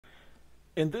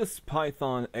In this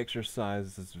Python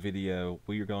exercises video,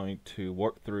 we are going to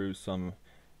work through some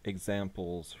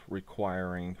examples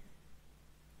requiring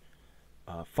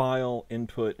file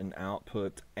input and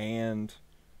output and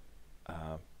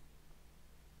uh,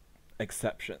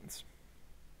 exceptions.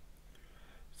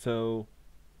 So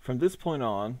from this point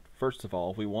on, first of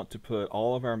all, we want to put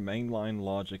all of our mainline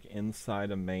logic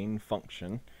inside a main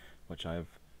function, which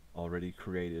I've already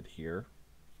created here.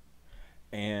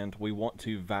 And we want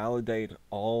to validate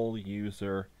all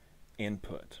user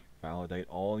input. Validate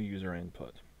all user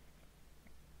input.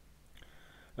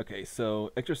 Okay,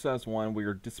 so exercise 1, we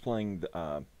are displaying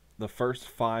the first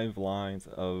 5 lines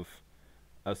of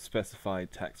a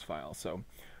specified text file. So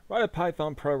write a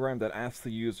Python program that asks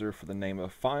the user for the name of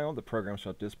a file. The program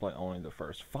shall display only the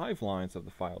first 5 lines of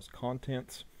the file's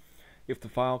contents. If the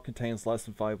file contains less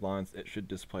than 5 lines, it should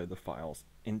display the file's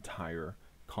entire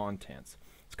contents.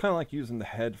 It's kind of like using the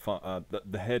head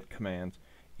command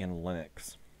in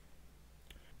Linux.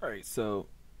 Alright, so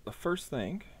the first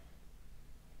thing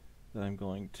that I'm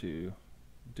going to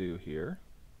do here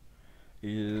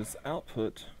is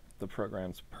output the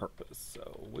program's purpose.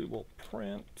 So we will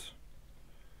print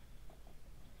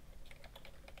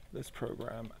this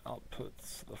program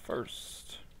outputs the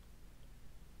first.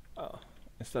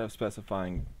 Instead of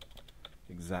specifying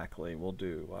exactly, we'll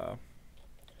do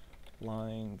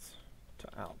lines to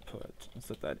output and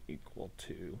set that equal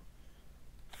to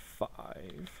 5.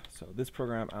 So this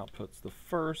program outputs the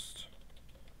first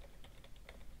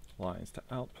lines to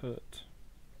output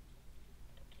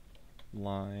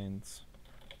lines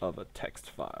of a text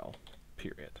file,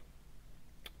 period.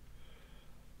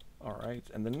 Alright,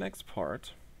 and the next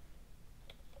part,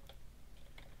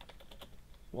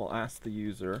 we'll ask the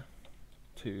user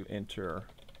to enter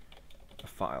a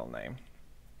file name.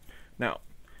 Now,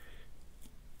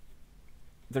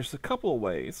 there's a couple of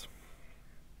ways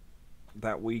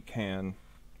that we can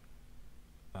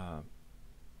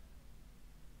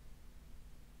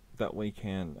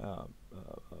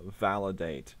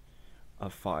validate a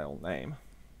file name.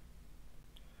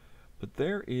 But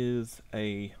there is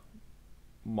a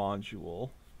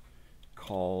module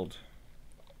called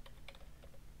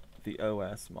the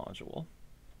OS module,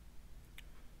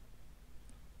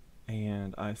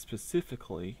 and I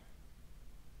specifically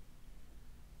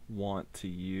want to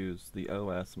use the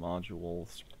OS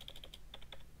module's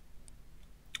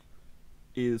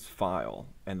isFile,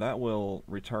 and that will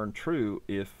return true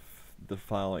if the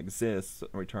file exists,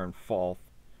 and return false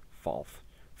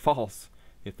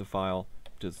if the file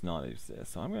does not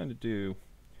exist. So I'm going to do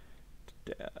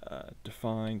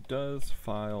define does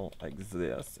file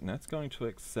exist, and that's going to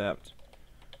accept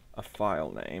a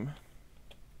file name.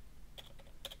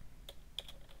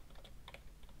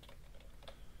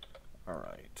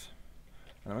 Alright,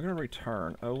 and I'm going to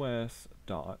return os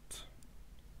dot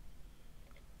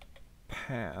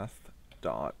path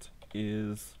dot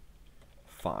is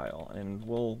file, and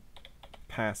we'll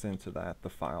pass into that the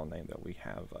file name that we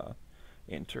have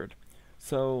entered.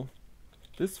 So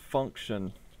this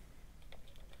function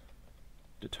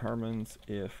determines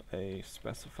if a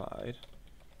specified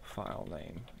file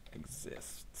name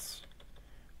exists.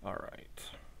 Alright.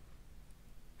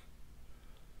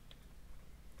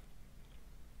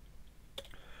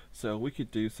 So we could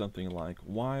do something like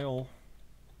while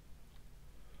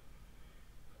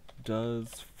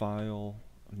does file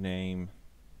name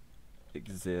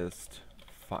exist,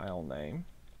 file name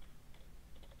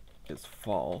is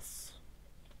false,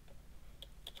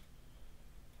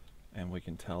 and we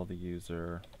can tell the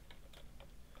user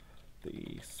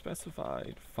the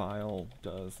specified file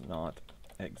does not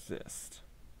exist,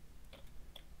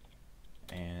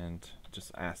 and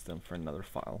just ask them for another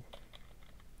file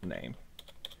name,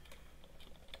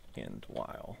 end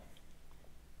while.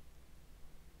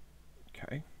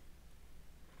 Okay.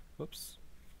 Whoops.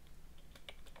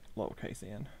 Lowercase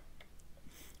n.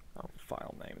 Oh,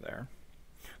 file name there.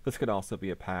 This could also be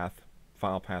a path.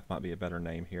 File path might be a better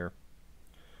name here.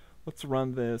 Let's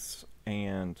run this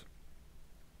and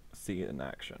see it in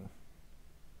action.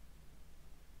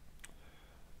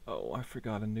 Oh, I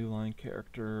forgot a new line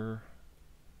character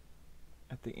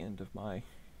at the end of my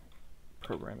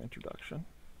program introduction.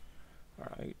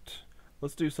 Alright,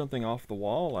 let's do something off the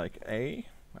wall like A.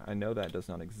 I know that does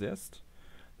not exist.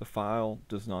 The file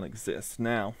does not exist.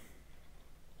 Now,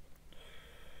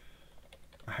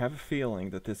 I have a feeling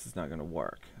that this is not going to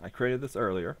work. I created this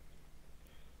earlier.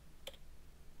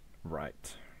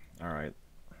 Right. Alright.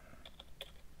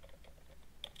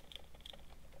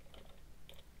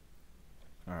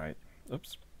 Alright.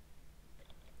 Oops.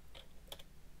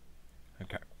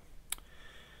 Okay.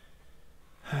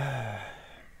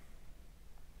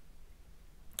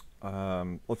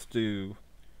 Let's do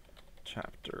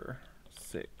chapter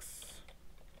 6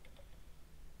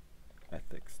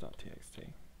 ethics.txt.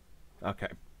 Okay,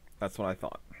 that's what I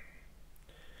thought.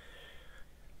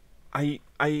 I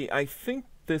think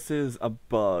this is a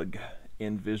bug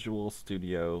in Visual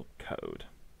Studio Code,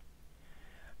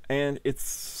 and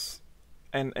this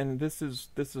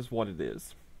is what it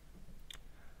is.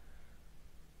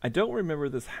 I don't remember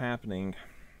this happening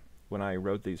when I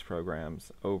wrote these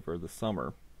programs over the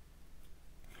summer,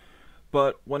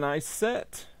 but when I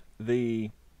set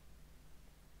the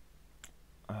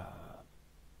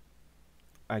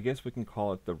I guess we can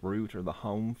call it the root or the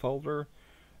home folder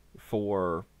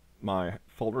for my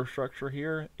folder structure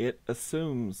here, it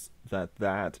assumes that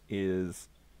that is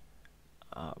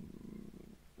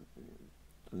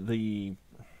the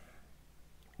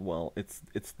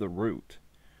it's the root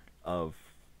of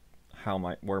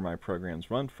where my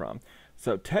programs run from.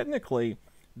 So technically,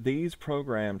 these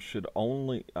programs should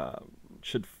only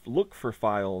should look for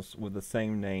files with the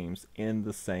same names in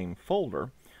the same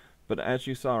folder. But as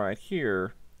you saw right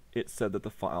here, it said that the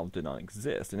file did not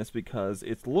exist, and it's because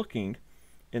it's looking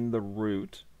in the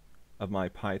root of my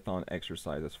Python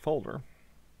exercises folder,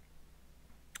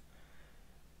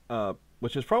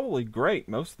 which is probably great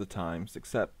most of the times,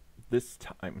 except this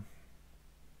time.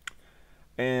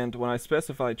 And when I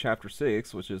specified chapter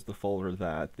 6, which is the folder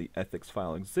that the ethics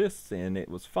file exists in, it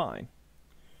was fine.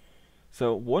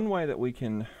 So one way that we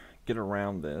can get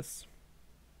around this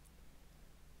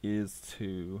is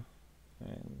to,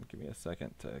 and give me a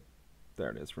second to, there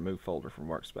it is, remove folder from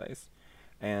workspace,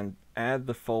 and add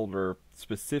the folder,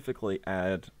 specifically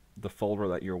add the folder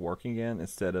that you're working in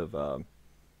instead of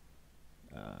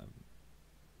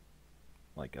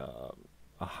like a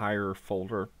higher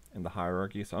folder in the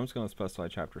hierarchy. So I'm just going to specify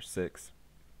chapter 6.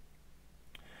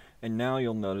 And now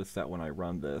you'll notice that when I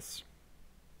run this,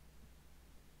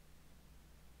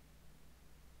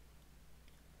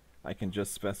 I can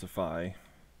just specify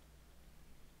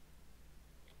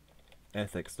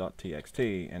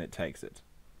ethics.txt and it takes it.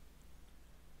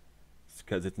 It's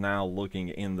because it's now looking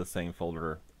in the same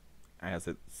folder as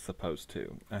it's supposed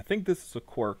to. And I think this is a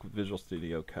quirk with Visual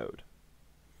Studio Code.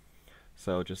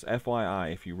 So just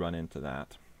FYI if you run into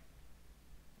that.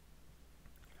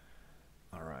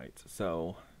 Alright,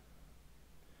 so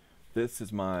this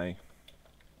is my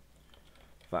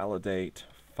validate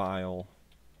file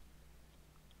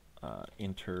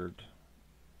entered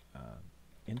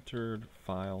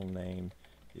file name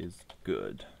is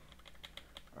good.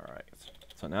 Alright,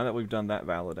 so now that we've done that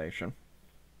validation,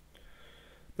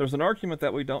 there's an argument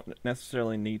that we don't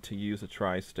necessarily need to use a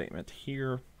try statement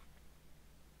here,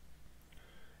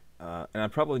 and I'm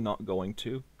probably not going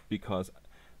to, because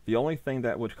the only thing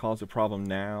that would cause a problem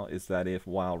now is that if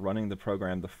while running the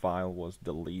program the file was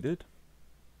deleted,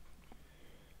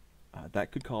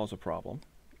 that could cause a problem.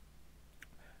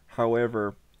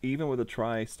 However, even with a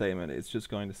try statement, it's just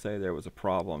going to say there was a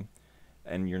problem,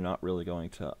 and you're not really going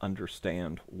to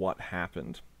understand what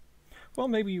happened. Well,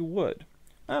 maybe you would.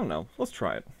 I don't know. Let's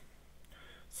try it.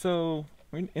 So,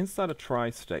 inside a try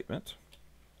statement,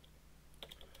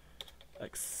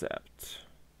 except.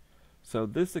 So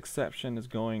this exception is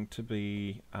going to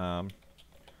be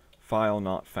file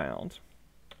not found.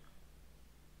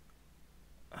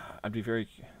 I'd be very,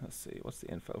 let's see, what's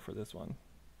the info for this one?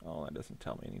 Oh, that doesn't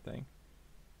tell me anything.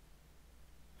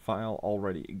 File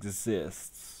already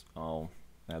exists. Oh,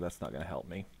 now that's not going to help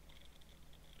me.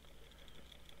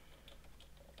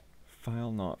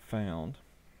 File not found.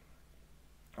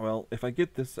 Well, if I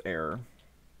get this error,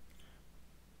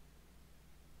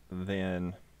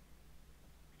 then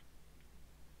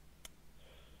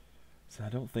so I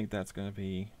don't think that's going to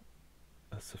be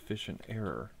a sufficient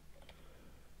error.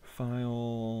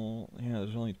 File, yeah,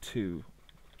 there's only 2.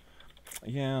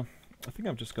 Yeah, I think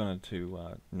I'm just going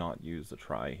to not use the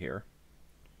try here,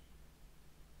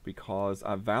 because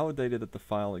I've validated that the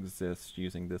file exists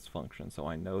using this function, so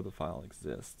I know the file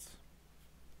exists.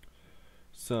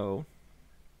 So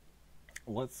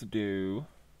let's do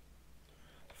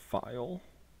file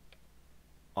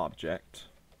object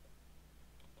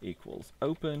equals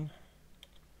open.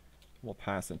 We'll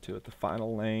pass into it the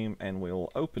file name, and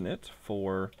we'll open it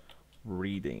for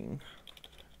reading,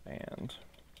 and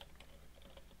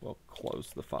we'll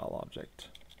close the file object.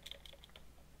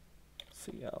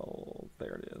 CL,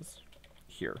 there it is,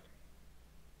 here.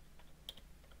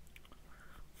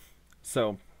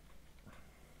 So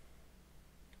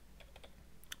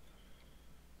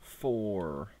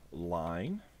for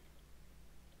line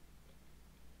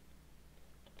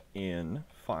in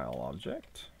file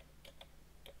object,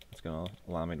 it's going to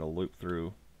allow me to loop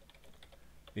through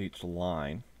each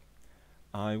line.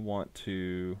 I want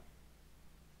to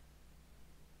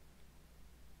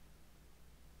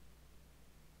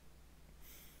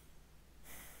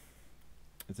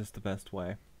Is this the best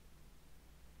way?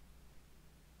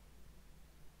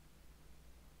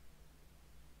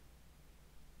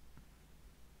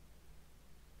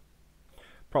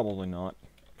 Probably not.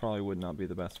 Probably would not be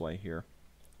the best way here.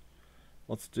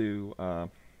 Let's do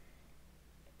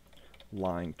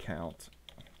line count.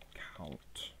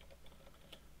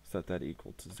 Set that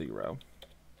equal to 0.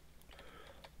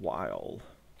 While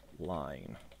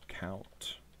line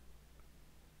count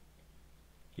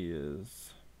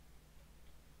is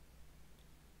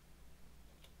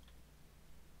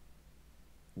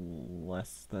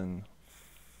less than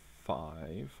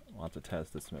 5. We'll have to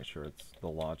test this to make sure the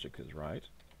logic is right.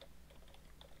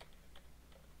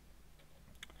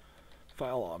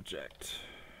 File object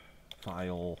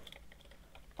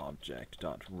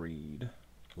dot read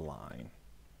line.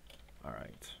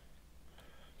 Alright,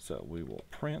 so we will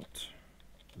print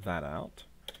that out,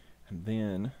 and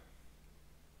then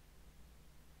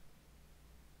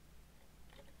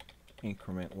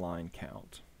increment line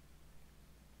count.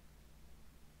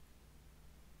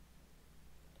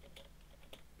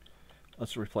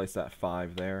 Let's replace that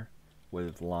 5 there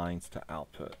with lines to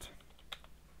output.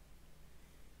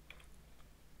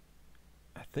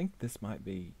 I think this might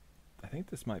be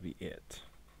it.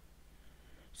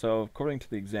 So according to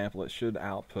the example, it should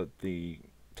output the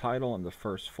title and the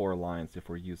first 4 lines if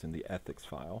we're using the ethics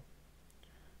file,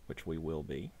 which we will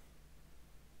be.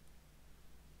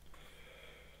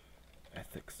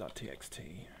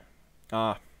 Ethics.txt.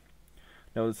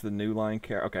 Notice the new line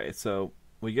character. Okay, so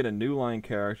we get a new line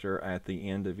character at the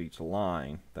end of each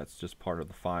line. That's just part of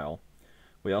the file.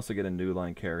 We also get a new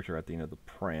line character at the end of the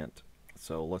print.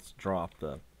 So let's drop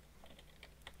the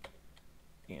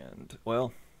end.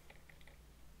 Well,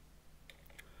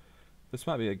 this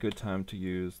might be a good time to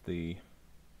use the,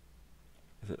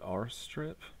 is it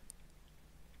rstrip?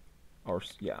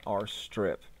 Yeah,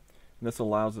 rstrip. And this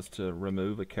allows us to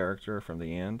remove a character from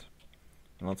the end.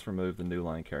 And let's remove the new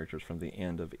line characters from the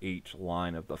end of each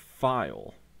line of the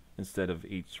file instead of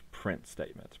each print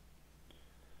statement.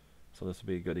 So this would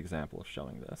be a good example of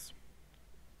showing this.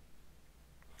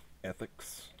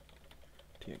 Ethics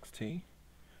txt,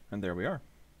 and there we are.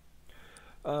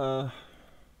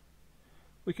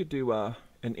 We could do an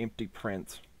empty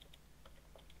print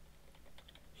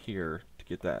here to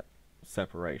get that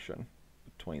separation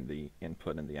between the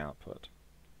input and the output.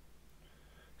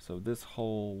 So this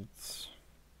holds,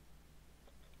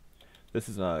 this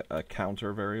is a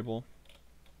counter variable.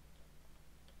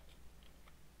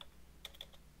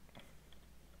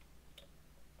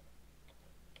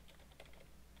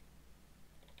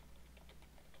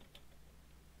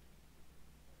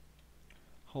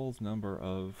 Holds number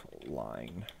of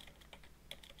line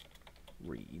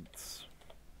reads.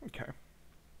 Okay.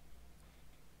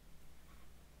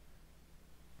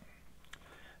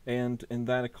 And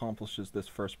that accomplishes this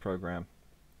first program.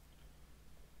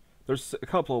 There's a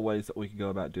couple of ways that we can go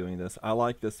about doing this. I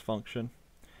like this function.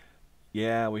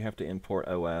 Yeah, we have to import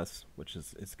OS, which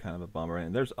is kind of a bummer.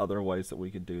 And there's other ways that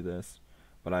we could do this,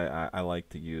 but I like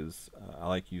to use I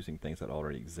like using things that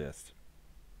already exist.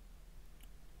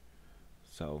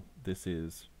 So this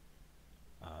is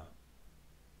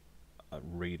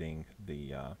reading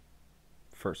the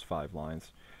first 5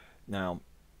 lines. Now,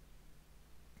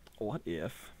 what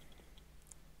if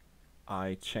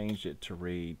I changed it to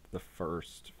read the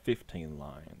first 15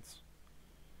 lines?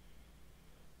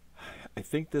 I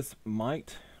think this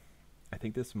might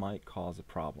cause a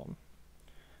problem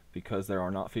because there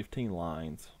are not 15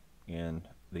 lines in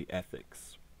the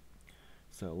ethics.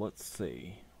 So let's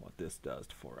see what this does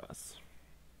for us.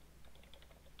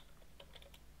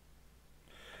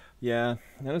 Yeah,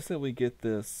 notice that we get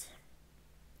this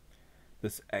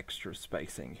extra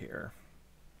spacing here.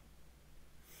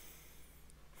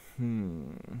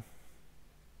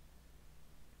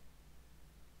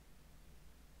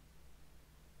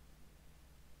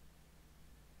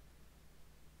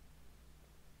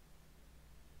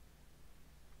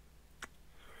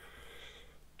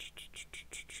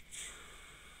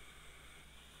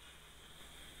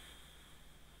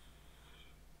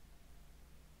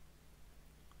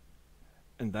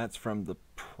 And that's from the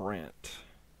print.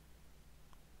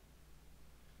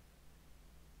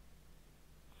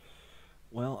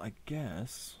 Well, I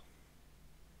guess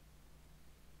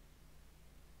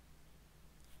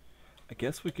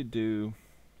we could do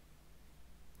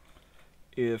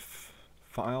if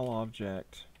file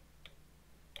object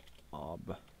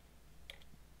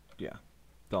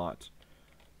dot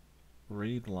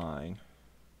read line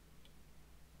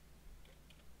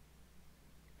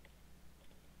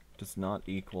does not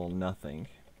equal nothing,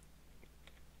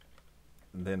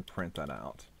 and then print that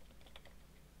out.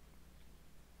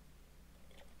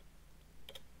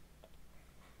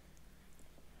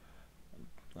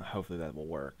 hopefully that will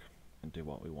work and do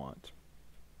what we want.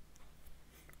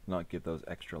 Not give those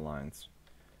extra lines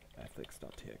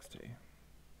ethics.txt.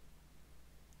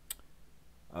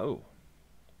 Oh.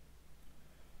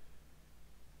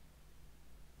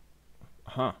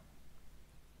 Huh.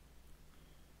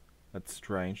 That's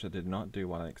strange. That did not do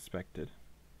what I expected.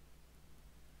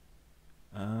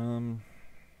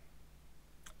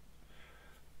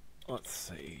 Let's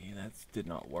see. That did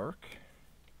not work.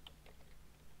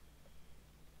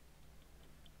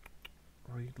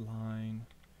 Read line.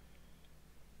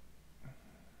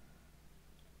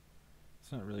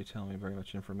 It's not really telling me very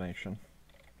much information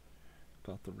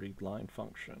about the read line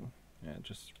function. Yeah,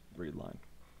 just read line.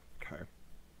 Okay.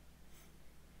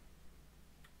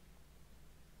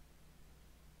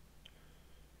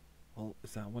 Well,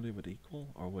 is that what it would equal?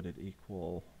 Or would it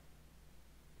equal...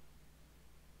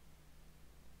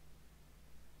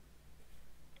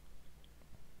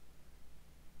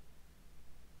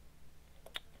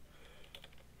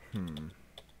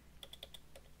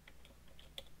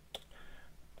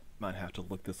 Might have to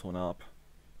look this one up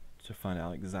to find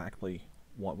out exactly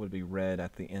what would be read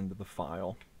at the end of the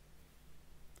file.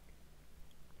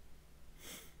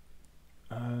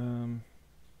 Let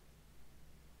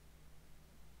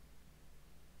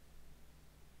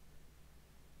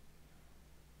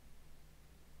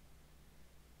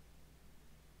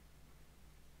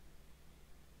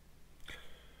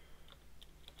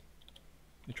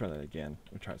me try that again.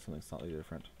 Let me try something slightly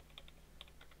different.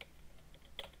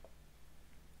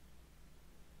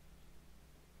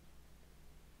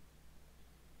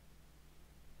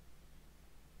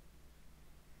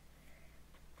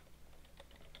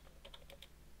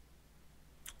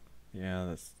 Yeah,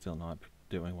 that's still not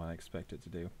doing what I expect it to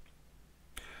do.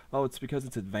 Oh, it's because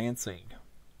it's advancing.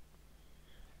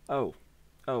 Oh,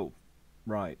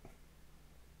 right.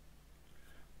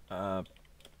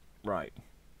 Right.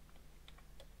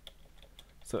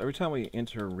 So every time we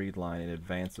enter a read line, it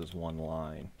advances one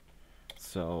line.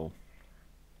 So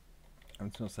I'm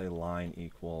just going to say line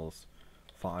equals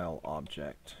file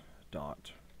object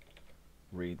dot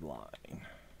read line.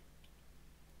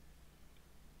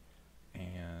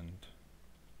 And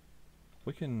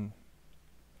we can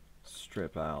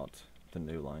strip out the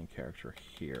new line character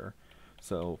here.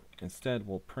 So instead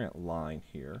we'll print line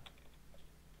here.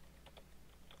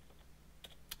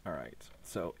 Alright,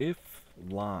 so if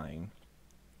line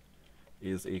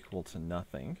is equal to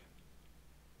nothing,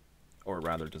 or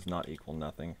rather does not equal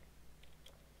nothing,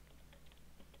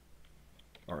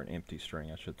 or an empty string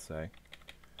I should say,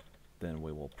 then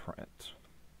we will print.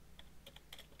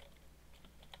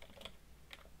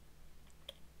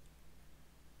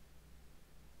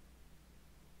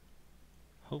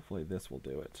 Hopefully this will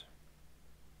do it.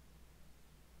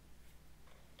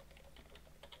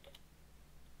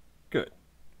 Good.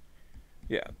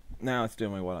 Yeah, now it's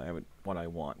doing what I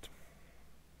want.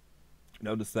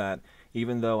 Notice that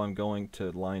even though I'm going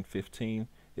to line 15,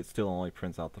 it still only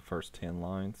prints out the first 10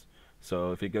 lines.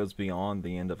 So if it goes beyond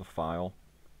the end of a file,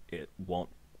 it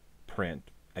won't print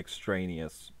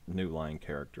extraneous new line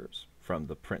characters from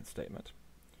the print statement.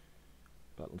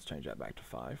 But let's change that back to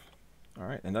 5.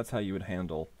 Alright, and that's how you would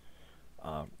handle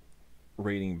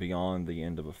reading beyond the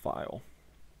end of a file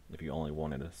if you only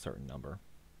wanted a certain number.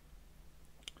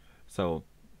 So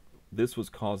this was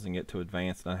causing it to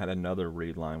advance, and I had another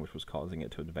read line which was causing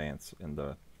it to advance in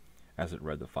the as it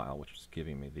read the file, which was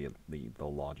giving me the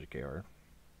logic error.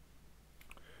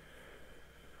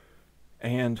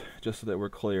 And just so that we're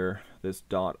clear, this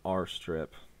 .rstrip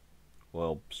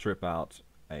will strip out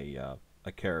a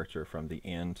character from the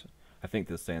end. I think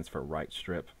this stands for right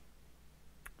strip.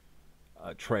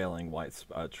 Trailing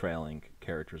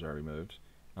characters are removed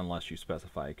unless you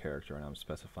specify a character, and I'm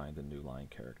specifying the new line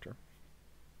character.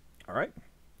 Alright,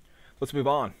 let's move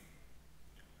on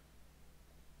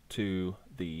to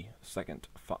the second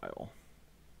file.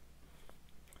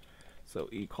 So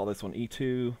call this one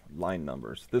E2 line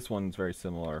numbers. This one's very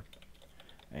similar,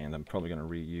 and I'm probably going to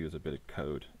reuse a bit of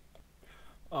code.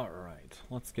 Alright,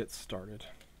 let's get started.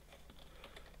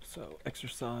 So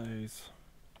exercise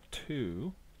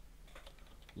 2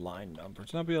 line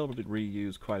numbers. And I'll be able to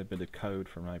reuse quite a bit of code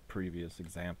from my previous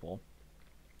example.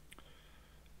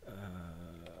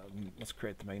 Let's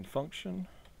create the main function.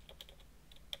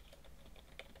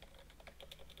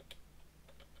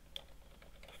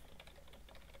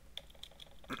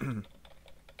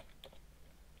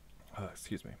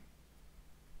 Excuse me.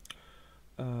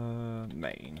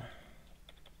 Main.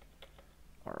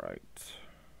 Alright.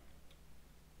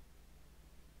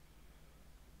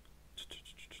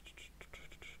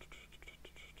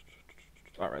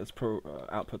 Alright, let's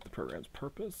output the program's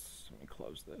purpose. Let me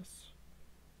close this.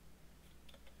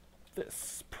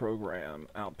 This program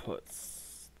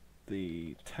outputs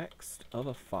the text of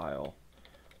a file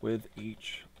with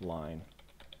each line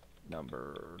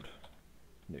numbered.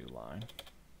 New line.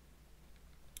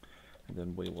 And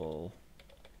then we will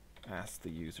ask the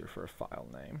user for a file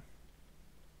name.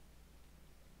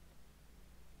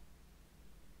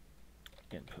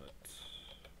 Input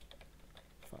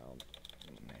file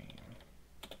name.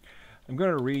 I'm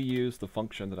going to reuse the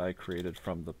function that I created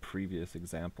from the previous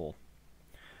example.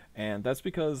 And that's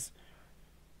because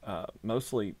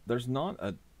mostly there's not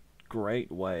a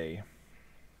great way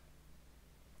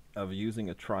of using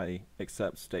a try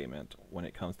except statement when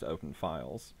it comes to open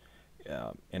files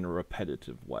in a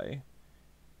repetitive way.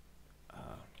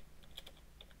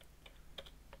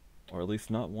 Or at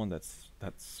least not one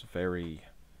that's very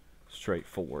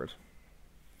straightforward.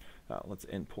 Let's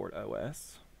import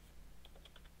OS.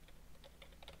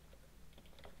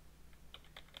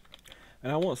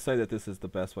 And I won't say that this is the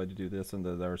best way to do this, and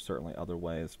that there are certainly other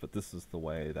ways, but this is the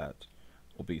way that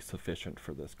will be sufficient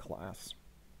for this class.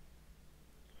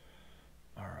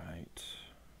 Alright.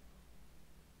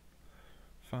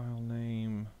 File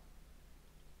name.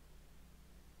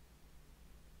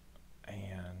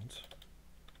 And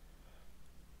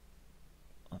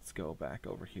let's go back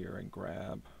over here and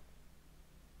grab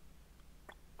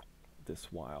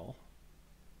this while.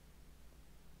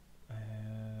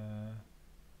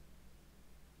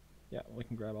 Yeah, we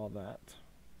can grab all that.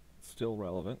 Still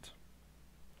relevant.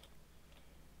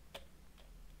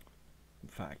 In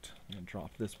fact, I'm going to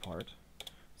drop this part.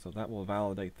 So that will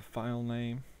validate the file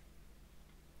name.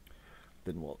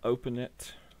 Then we'll open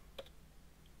it.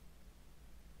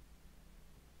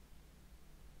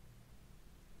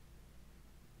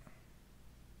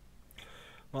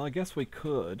 Well, I guess we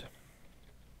could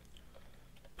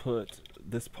put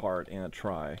this part in a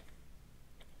try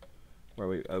where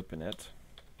we open it,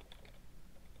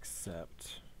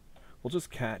 except we'll just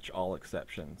catch all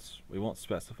exceptions. We won't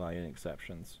specify any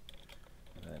exceptions.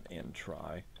 And then in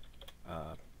try.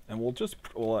 And we'll just,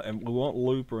 and we won't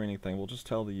loop or anything. We'll just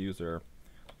tell the user,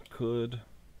 could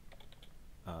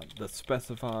the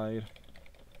specified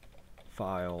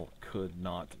file could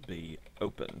not be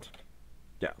opened.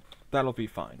 Yeah, that'll be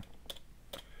fine.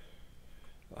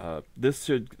 This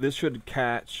should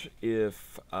catch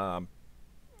if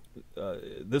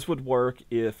this would work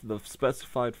if the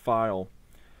specified file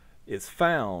is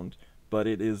found, but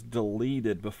it is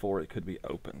deleted before it could be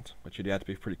opened, which you'd have to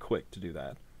be pretty quick to do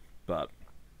that, but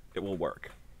it will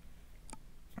work.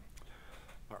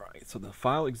 Alright, so the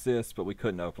file exists, but we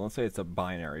couldn't open. Let's say it's a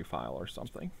binary file or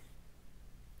something.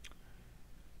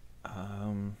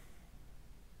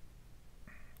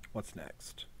 What's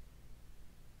next?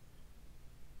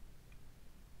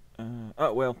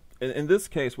 Oh, well, in this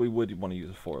case, we would want to use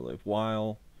a for loop.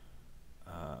 While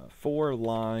for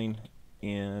line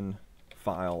in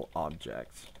file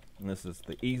objects. And this is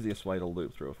the easiest way to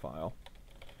loop through a file.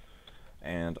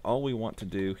 And all we want to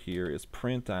do here is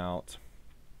print out,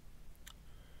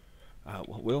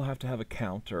 we'll have to have a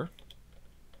counter.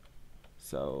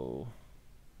 So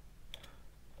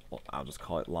well, I'll just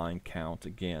call it line count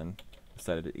again.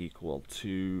 Set it equal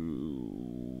to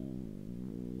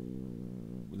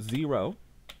 0.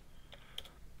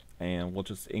 And we'll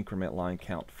just increment line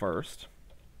count first.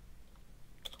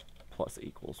 Plus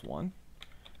equals 1.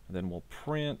 And then we'll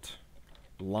print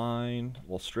line,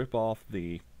 we'll strip off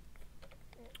the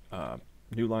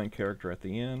new line character at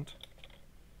the end.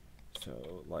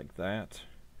 So like that.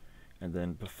 And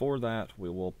then before that we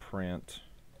will print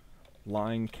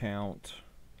line count,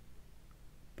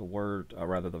 the word,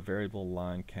 rather the variable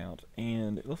line count,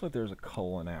 and it looks like there's a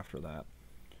colon after that.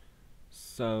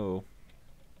 So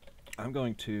I'm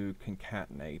going to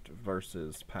concatenate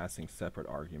versus passing separate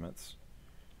arguments.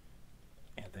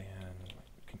 And then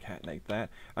concatenate that.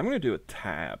 I'm going to do a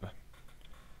tab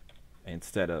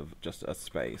instead of just a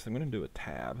space. I'm going to do a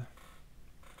tab.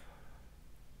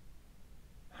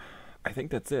 I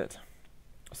think that's it.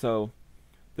 So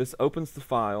this opens the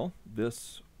file.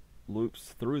 This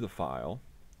loops through the file.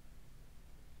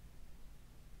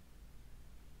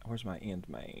 Where's my end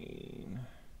main?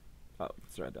 Oh,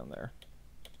 it's right down there.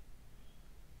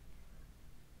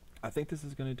 I think this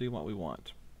is going to do what we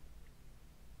want.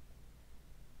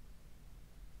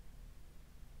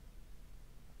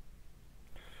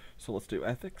 So let's do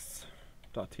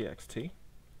ethics.txt.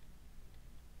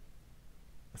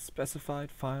 A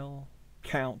specified file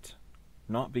count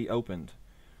not be opened.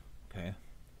 Okay.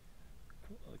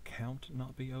 Count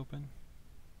not be open.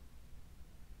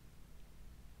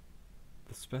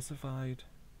 The specified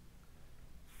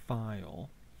file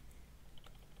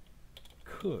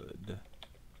could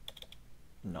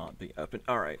not be open.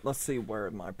 All right, let's see where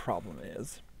my problem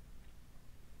is.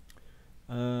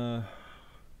 Okay,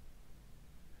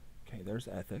 there's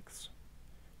ethics.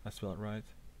 I spell it right?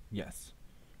 Yes.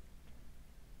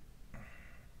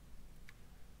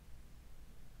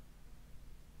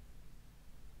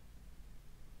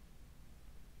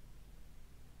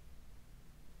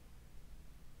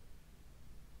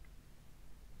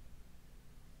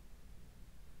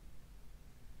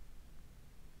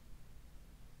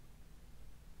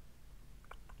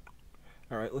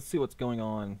 All right, let's see what's going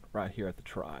on right here at the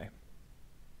try.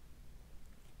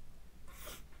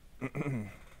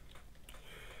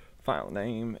 File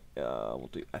name, we'll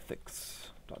do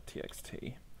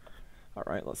ethics.txt. All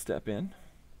right, let's step in.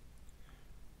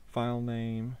 File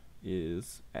name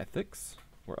is ethics.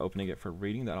 We're opening it for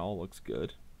reading. That all looks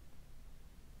good.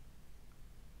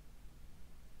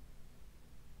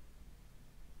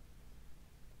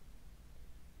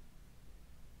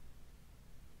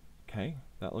 Okay,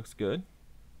 that looks good.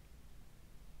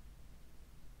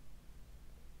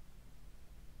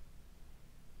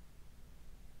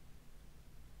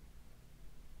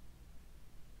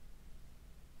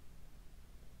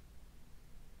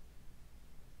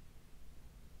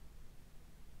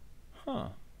 Huh.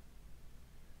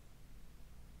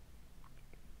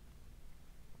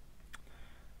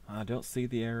 I don't see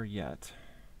the error yet.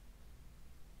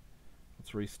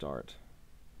 Let's restart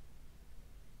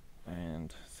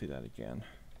and see that again.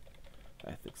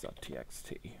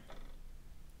 Ethics.txt.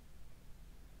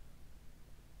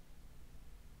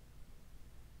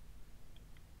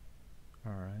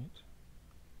 All right.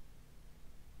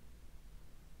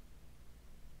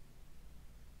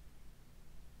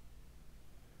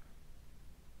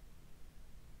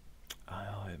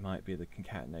 Oh, it might be the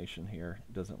concatenation here.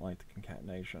 It doesn't like the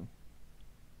concatenation.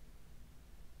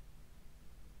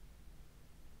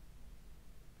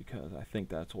 Because I think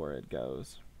that's where it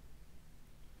goes.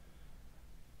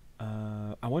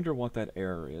 I wonder what that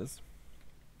error is.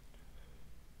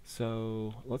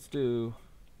 So let's do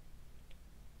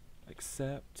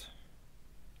except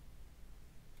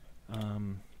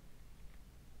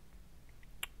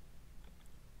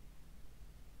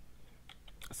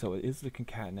so it is the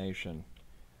concatenation.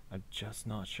 I'm just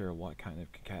not sure what kind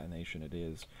of concatenation it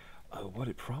is. What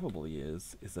it probably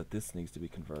is that this needs to be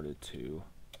converted to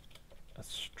a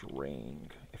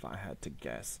string, if I had to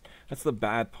guess. That's the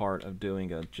bad part of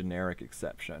doing a generic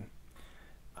exception.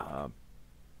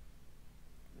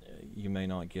 You may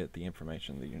not get the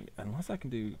information that you need. Unless I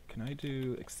can I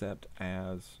do except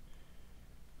as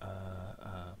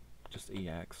just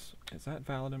EX? Is that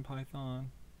valid in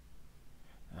Python?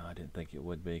 No, I didn't think it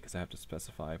would be because I have to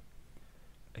specify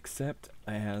except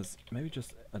as maybe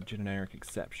just a generic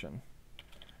exception,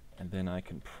 and then I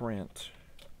can print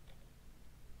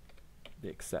the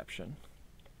exception.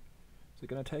 Is it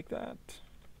going to take that?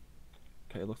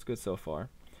 Okay, it looks good so far.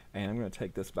 And I'm going to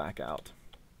take this back out.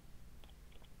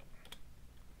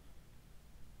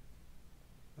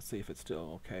 Let's see if it's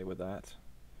still okay with that.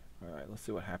 Alright, let's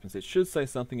see what happens. It should say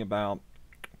something about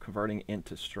converting int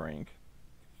to string.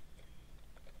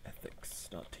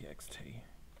 Ethics.txt.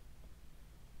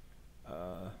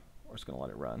 We're just going to let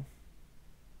it run.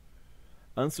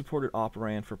 Unsupported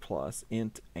operand for plus,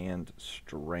 int and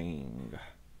string.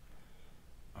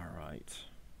 Alright.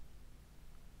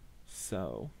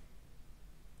 So,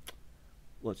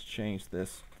 let's change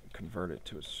this, convert it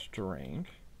to a string.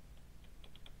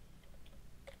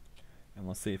 And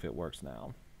let's see if it works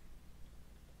now.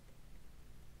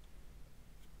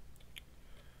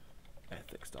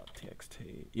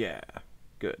 Ethics.txt. Yeah,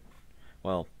 good.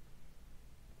 Well,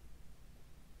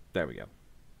 there we go.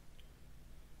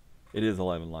 It is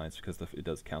 11 lines because it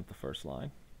does count the first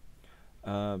line.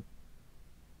 Now,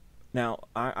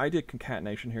 I did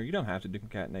concatenation here. You don't have to do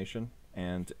concatenation,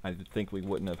 and I think we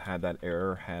wouldn't have had that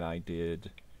error had I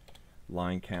did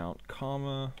line count,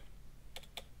 comma,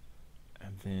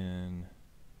 and then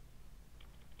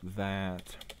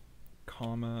that,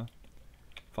 comma,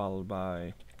 followed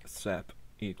by sep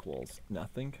equals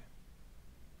nothing.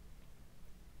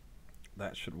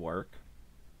 That should work.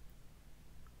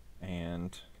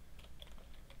 And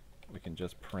we can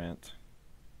just print.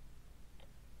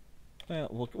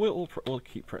 Well, we'll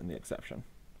keep printing the exception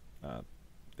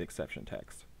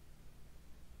text.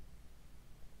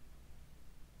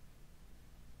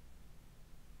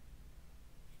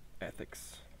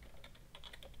 Ethics.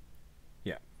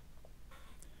 Yeah.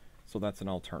 So that's an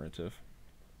alternative.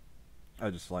 I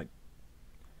just like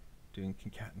doing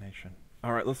concatenation.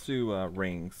 All right, let's do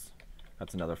rings.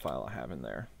 That's another file I have in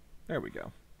there. There we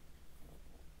go.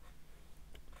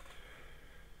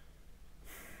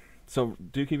 So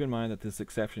do keep in mind that this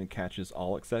exception catches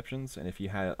all exceptions, and if you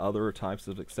had other types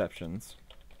of exceptions,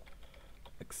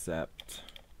 except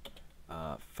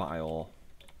file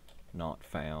not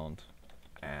found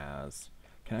as,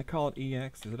 can I call it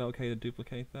EX? Is it okay to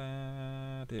duplicate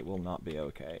that? It will not be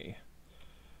okay.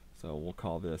 So we'll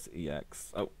call this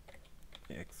EX. Oh,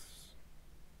 EX.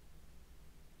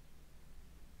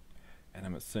 And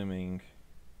I'm assuming,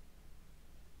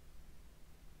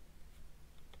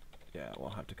 yeah, we'll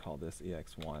have to call this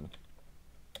EX1,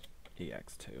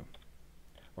 EX2.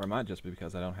 Or it might just be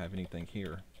because I don't have anything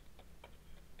here.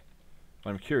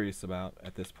 What I'm curious about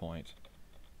at this point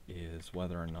is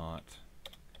whether or not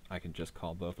I can just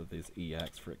call both of these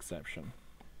EX for exception.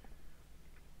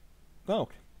 Oh,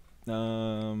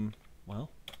 well,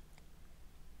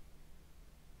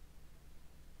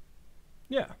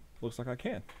 yeah, looks like I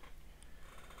can.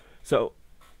 So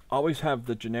always have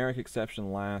the generic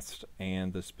exception last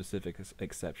and the specific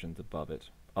exceptions above it.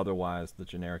 Otherwise, the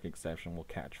generic exception will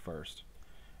catch first,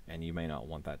 and you may not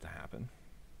want that to happen.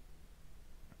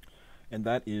 And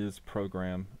that is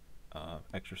program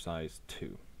exercise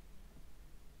 2.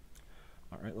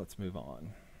 All right, let's move on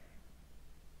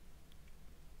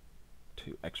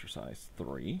to exercise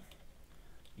 3.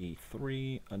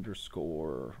 E3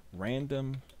 underscore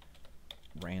random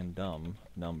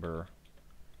number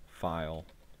file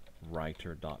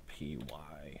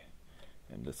writer.py,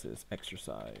 and this is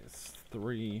exercise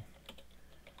 3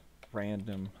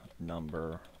 random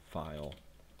number file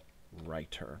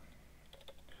writer.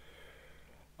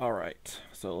 All right,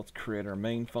 so let's create our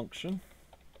main function,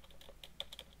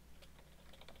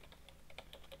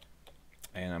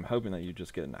 and I'm hoping that you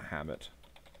just get in the habit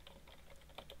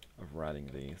of writing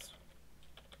these.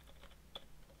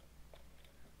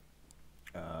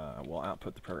 We'll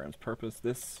output the program's purpose.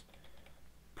 This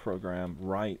program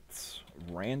writes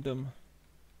random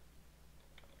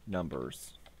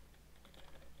numbers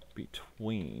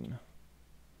between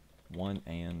 1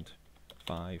 and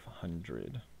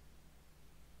 500.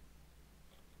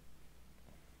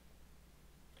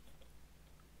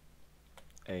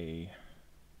 A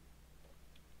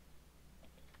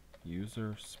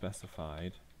user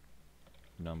specified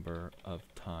number of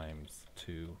times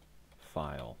to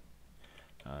file.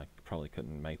 Probably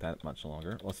couldn't make that much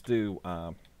longer. Let's do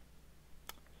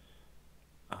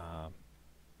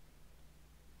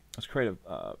let's create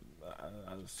a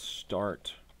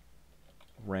start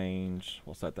range.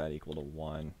 We'll set that equal to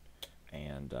 1,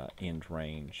 and end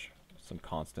range, some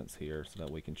constants here so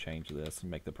that we can change this and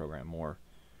make the program more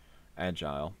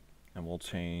agile. And we'll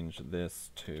change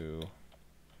this to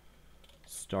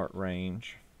start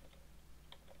range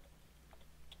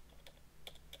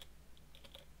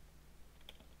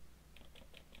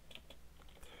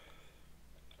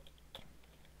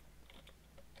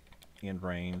end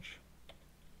range.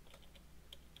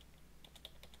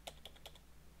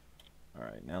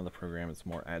 Alright, now the program is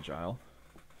more agile,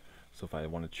 so if I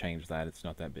want to change that, it's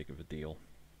not that big of a deal.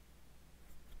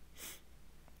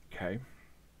 Okay.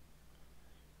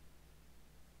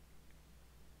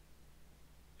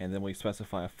 And then we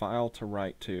specify a file to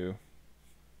write to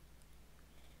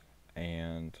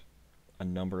and a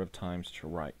number of times to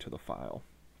write to the file.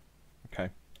 Okay.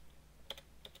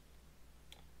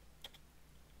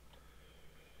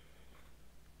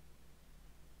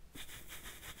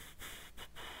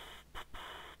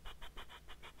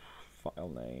 File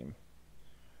name.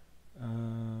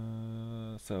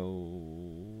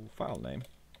 So file name.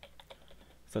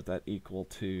 Set that equal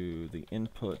to the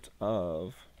input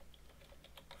of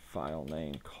file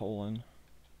name colon,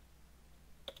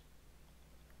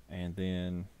 and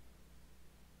then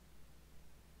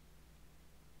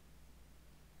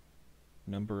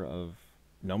number of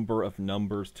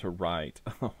numbers to write.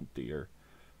 Oh dear.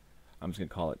 I'm just gonna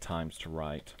call it times to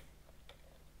write.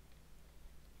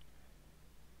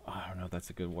 I don't know if that's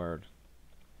a good word.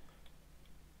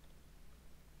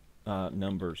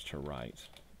 Numbers to write.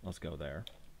 Let's go there.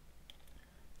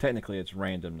 Technically it's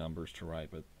random numbers to write,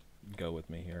 but go with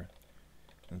me here.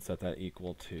 And set that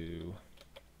equal to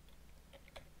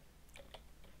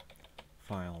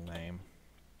file name.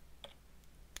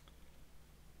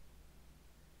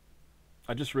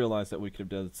 I just realized that we could have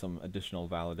done some additional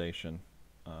validation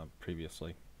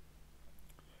previously.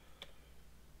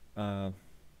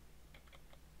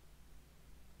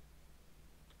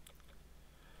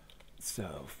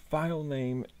 So file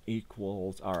name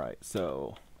equals, alright,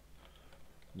 so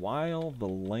while the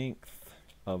length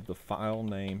of the file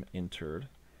name entered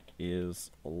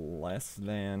is less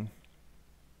than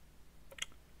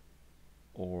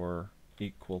or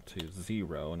equal to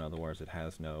 0, in other words, it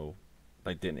has no,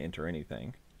 they didn't enter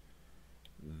anything,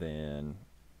 then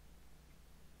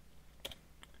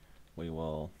we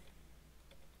will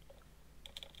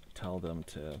tell them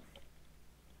to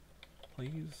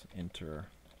please enter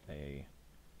a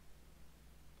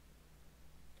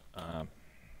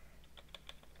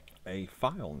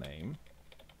file name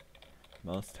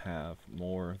must have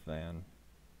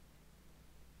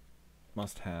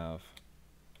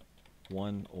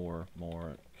one or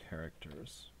more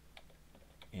characters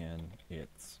in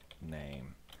its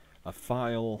name. A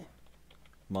file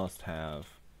must have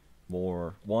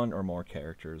one or more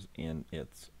characters in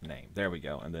its name. There we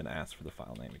go, and then ask for the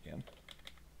file name again.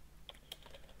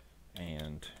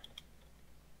 And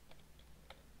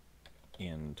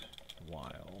end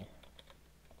while.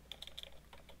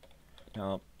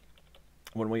 Now,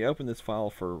 when we open this file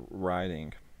for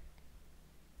writing,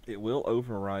 it will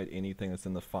overwrite anything that's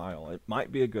in the file. It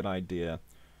might be a good idea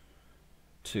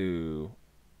to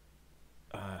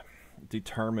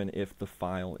determine if the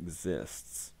file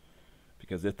exists,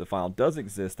 because if the file does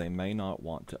exist, they may not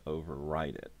want to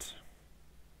overwrite it.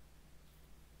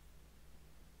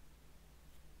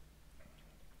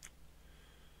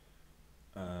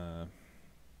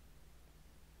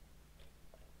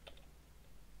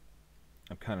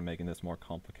 I'm kind of making this more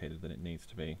complicated than it needs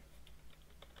to be.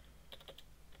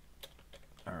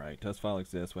 Alright, does file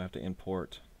exist? We have to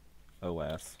import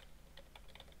OS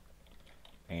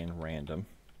and random.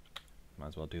 Might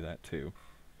as well do that too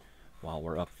while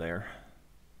we're up there.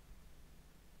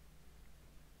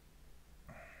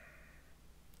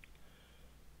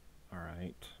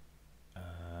 Alright,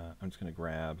 I'm just going to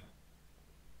grab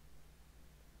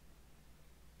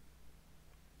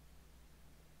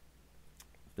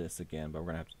this again, but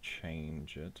we're going to have to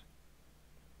change it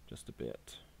just a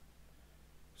bit.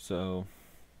 So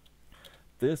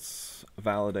this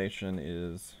validation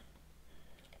is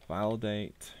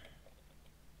validate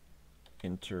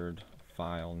entered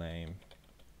file name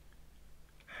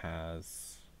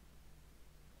has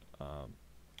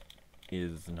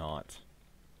is not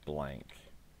blank.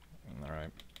 All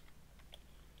right.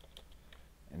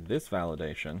 And this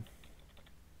validation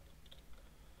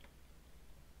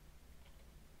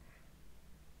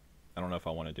I don't know if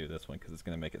I want to do this one because it's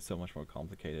going to make it so much more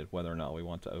complicated whether or not we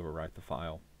want to overwrite the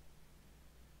file.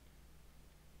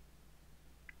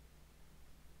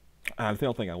 I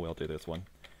don't think I will do this one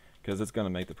because it's going to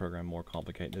make the program more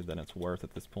complicated than it's worth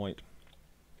at this point.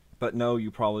 But no, you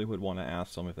probably would want to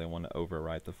ask them if they want to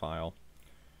overwrite the file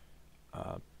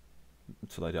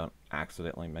so they don't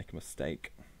accidentally make a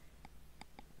mistake.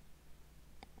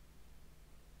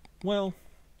 Well,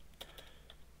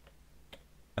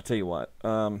 I tell you what.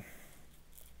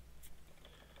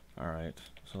 Alright,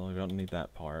 so we don't need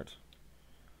that part.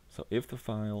 So if the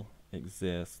file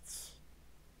exists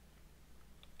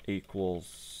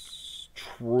equals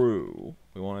true,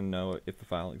 we want to know if the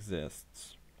file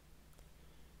exists.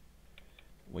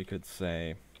 We could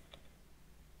say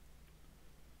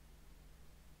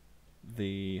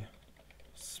the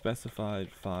specified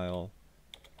file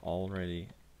already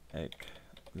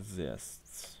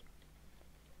exists.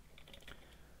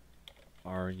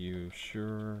 Are you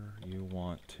sure you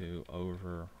want to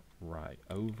overwrite?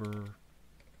 Overwrite?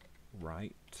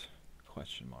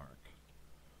 Question mark.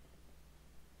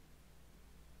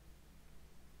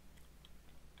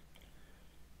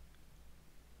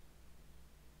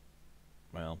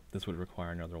 Well, this would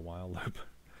require another while loop.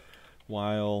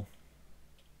 While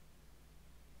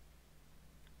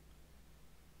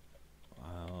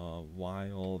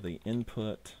the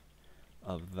input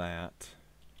of that,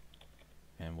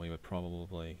 and we would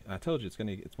probably, I told you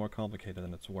it's more complicated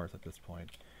than it's worth at this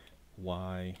point.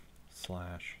 Y/n:\.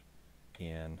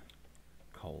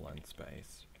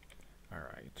 All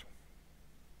right.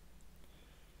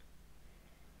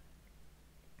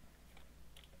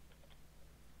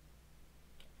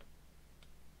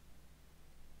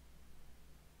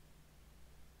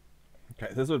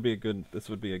 Okay, this would be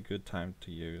a good time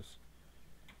to use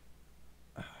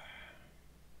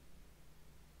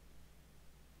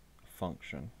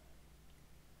function.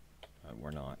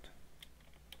 We're not.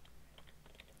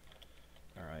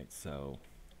 All right, so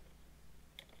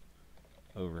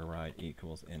overwrite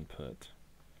equals input.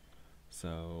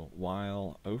 So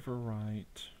while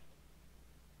overwrite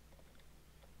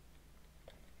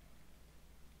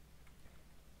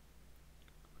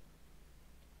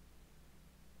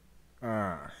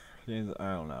I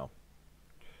don't know.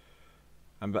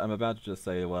 I'm about to just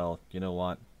say, well, you know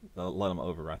what? Let them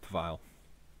overwrite the file.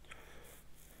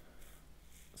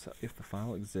 So if the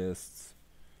file exists,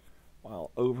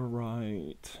 while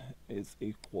overwrite is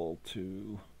equal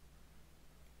to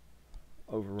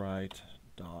overwrite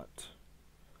dot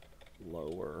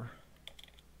lower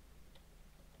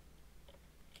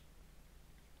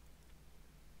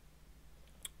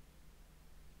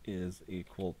is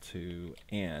equal to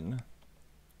n,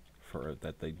 for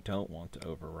that they don't want to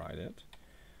overwrite it,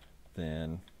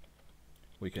 then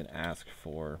we can ask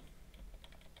for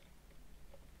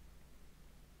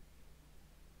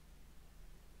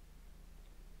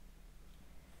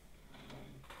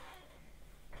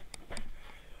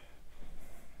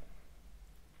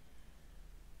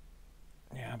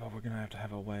but we're gonna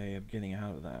have a way of getting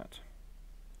out of that.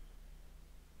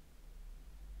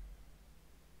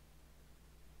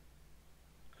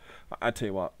 I tell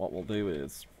you what we'll do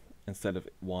is, instead of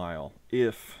while,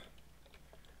 if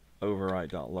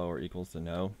overwrite.lower equals to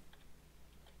no,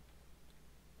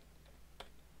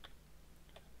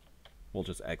 we'll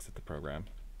just exit the program.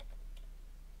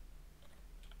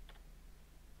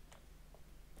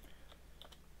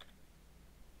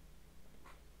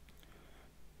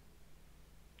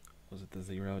 Was it the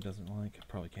 0 it doesn't like?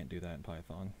 Probably can't do that in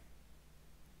Python.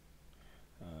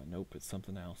 Nope, it's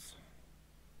something else.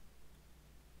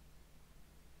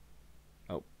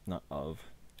 Oh, not of,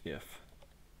 if.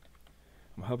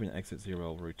 I'm hoping exit 0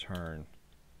 will return.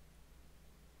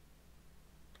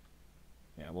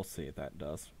 Yeah, we'll see if that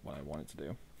does what I want it to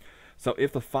do. So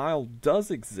if the file does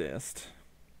exist,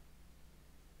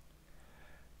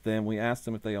 then we ask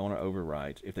them if they want to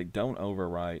overwrite. If they don't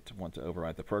want to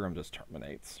overwrite, the program just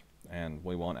terminates, and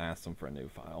we won't ask them for a new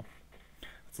file.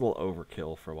 It's a little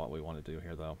overkill for what we want to do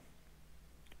here, though.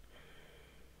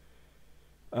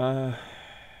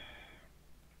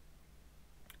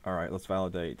 All right, let's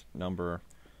validate number.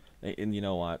 And you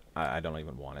know what? I don't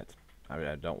even want it. I mean,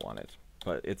 I don't want it.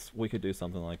 But we could do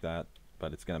something like that,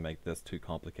 but it's going to make this too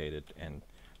complicated and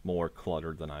more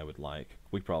cluttered than I would like.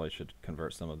 We probably should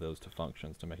convert some of those to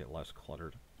functions to make it less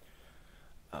cluttered.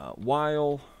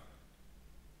 While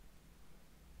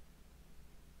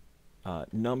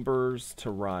numbers to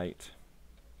write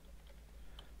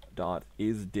dot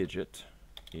is digit,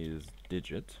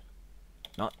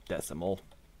 not decimal.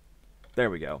 There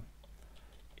we go.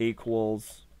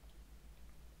 Equals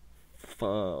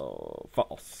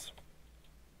false.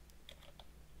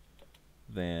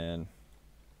 Then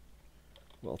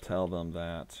we'll tell them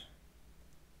that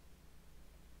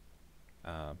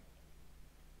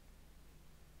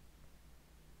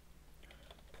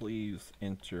please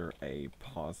enter a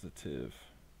positive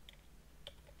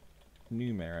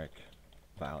numeric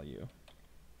value,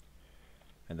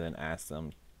 and then ask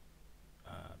them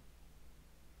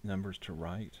numbers to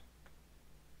write.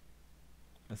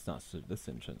 This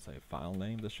shouldn't say file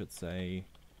name. This should say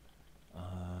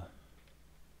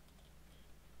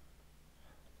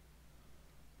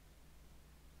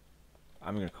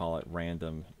I'm going to call it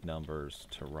random numbers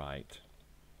to write.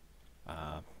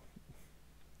 I'm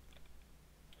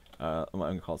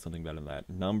going to call it something better than that.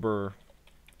 Number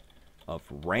of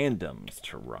randoms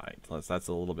to write. That's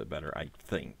a little bit better, I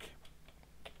think.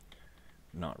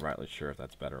 Not rightly sure if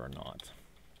that's better or not.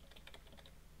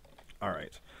 All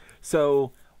right.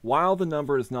 So while the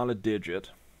number is not a digit,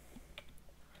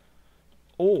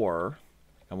 and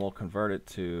we'll convert it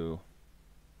to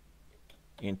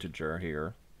integer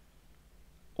here,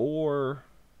 or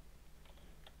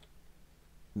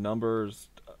numbers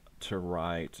to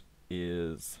write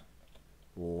is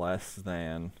less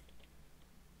than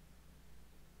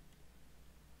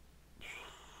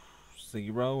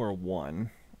 0 or 1.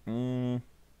 I'm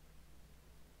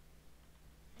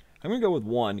gonna go with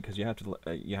 1 because you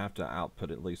have to output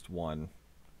at least one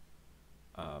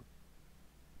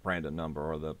random number,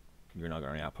 or you're not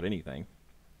going to output anything.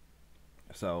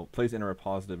 So please enter a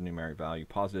positive numeric value.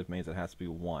 Positive means it has to be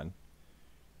 1,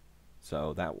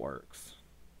 so that works.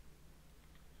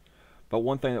 But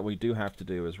one thing that we do have to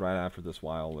do is right after this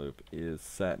while loop is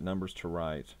set numbers to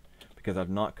write, because I've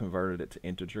not converted it to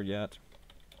integer yet.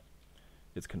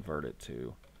 It's converted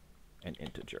to an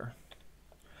integer.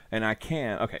 And I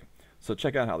can, okay, so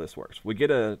check out how this works. We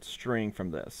get a string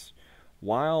from this.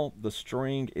 While the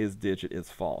string is digit is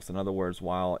false. In other words,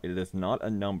 while it is not a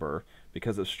number,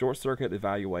 because of short circuit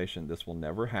evaluation, this will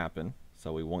never happen,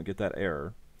 so we won't get that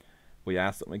error. We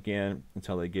ask them again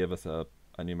until they give us a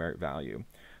numeric value.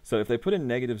 So if they put in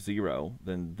 -0,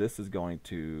 then this is going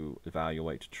to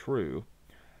evaluate true.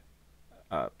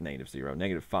 -0,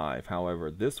 -5.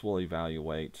 However, this will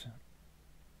evaluate,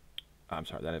 I'm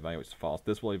sorry, that evaluates false.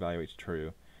 This will evaluate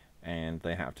true, and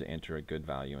they have to enter a good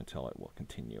value until it will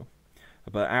continue.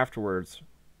 But afterwards,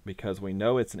 because we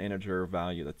know it's an integer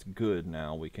value that's good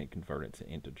now, we can convert it to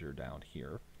integer down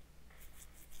here.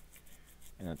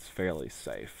 And it's fairly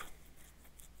safe.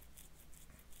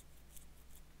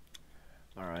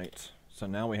 Alright, so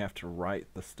now we have to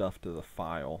write the stuff to the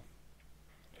file.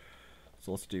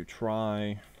 So let's do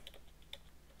try,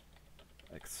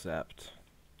 accept,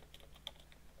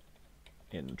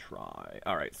 in try.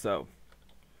 Alright, so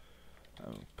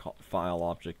call file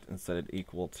object and set it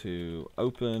equal to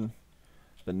open.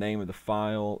 The name of the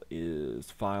file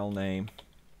is file name.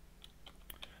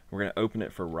 We're going to open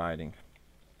it for writing.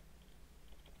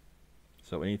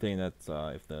 So anything that's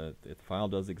if the file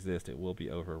does exist, it will be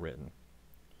overwritten.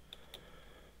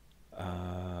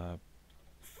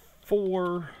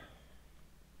 For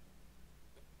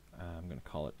I'm going to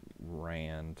call it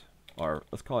rand, or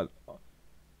let's call it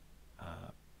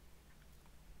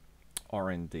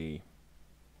RND.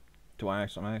 Am I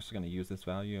actually going to use this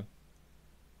value?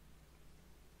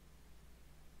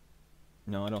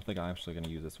 No, I don't think I'm actually going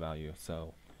to use this value.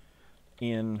 So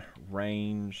in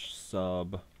range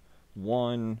sub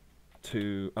 1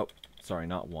 to, oh, sorry,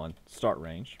 not 1, start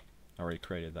range. I already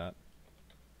created that.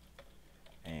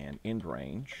 And end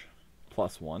range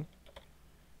plus 1.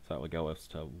 So it would go us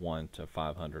to 1 to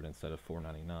 500 instead of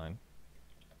 499.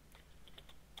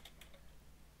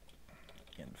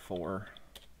 And 4.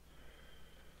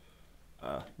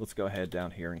 Let's go ahead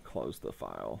down here and close the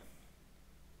file.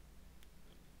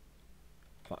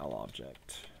 File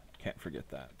object. Can't forget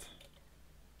that.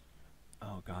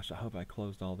 Oh gosh, I hope I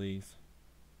closed all these.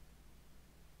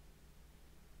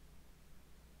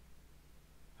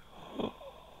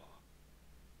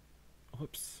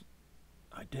 Whoops.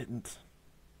 I didn't.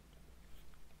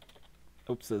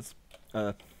 Oopses.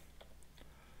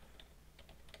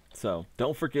 So,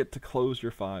 don't forget to close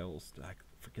your files. Did I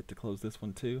forget to close this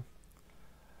one too?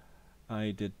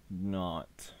 I did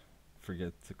not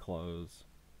forget to close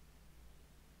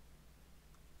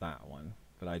that one,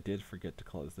 but I did forget to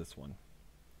close this one.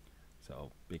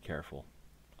 So, be careful.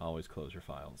 Always close your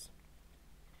files.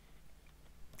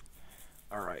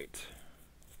 Alright.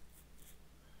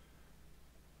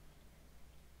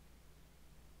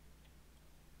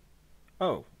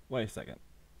 Oh, wait a second.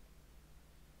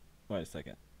 Wait a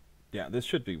second. Yeah, this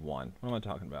should be 1. What am I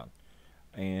talking about?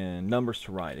 And numbers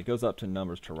to write. It goes up to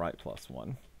numbers to write plus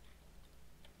 1.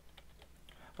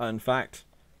 In fact,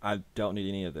 I don't need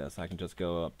any of this. I can just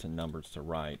go up to numbers to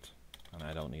write, and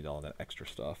I don't need all that extra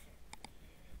stuff.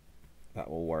 That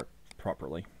will work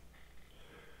properly.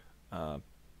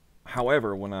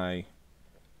 However, when I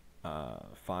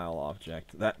file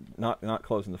object, that not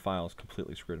closing the files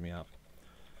completely screwed me up.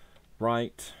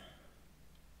 Write,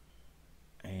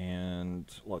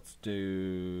 and let's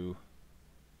do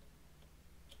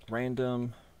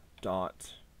random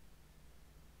dot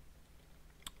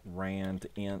rand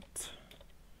int,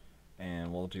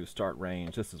 and we'll do start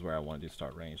range. This is where I want to do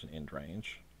start range and end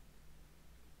range.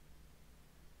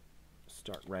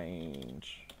 Start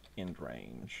range, end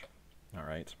range. All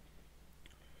right.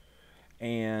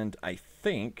 And I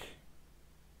think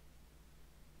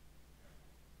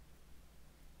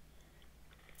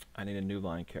I need a new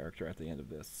line character at the end of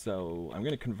this. So I'm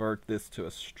going to convert this to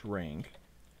a string.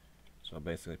 So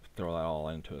basically throw that all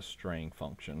into a string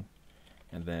function,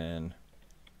 and then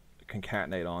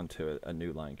concatenate onto a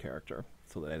new line character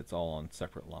so that it's all on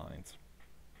separate lines.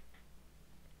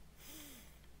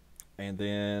 And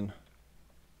then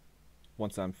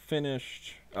once I'm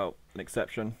finished, oh, an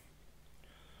exception.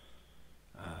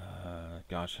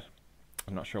 Gosh,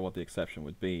 I'm not sure what the exception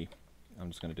would be. I'm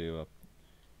just going to do a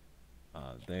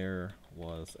there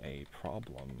was a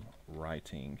problem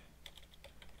writing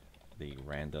the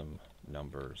random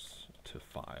numbers to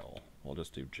file. We'll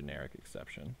just do generic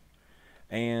exception.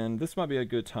 And this might be a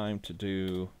good time to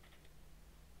do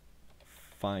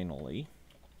finally,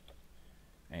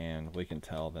 and we can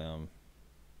tell them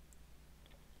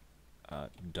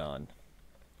done.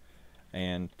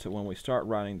 And to when we start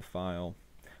writing the file,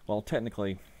 well,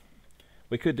 technically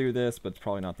we could do this, but it's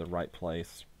probably not the right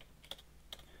place.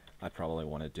 I'd probably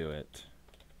want to do it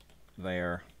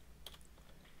there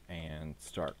and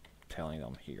start telling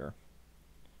them here.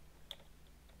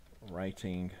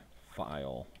 Writing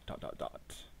file ...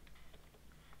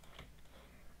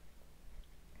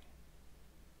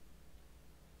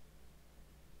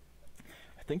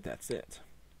 I think that's it.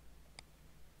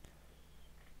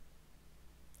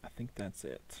 I think that's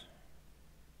it.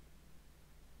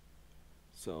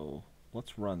 So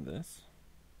let's run this.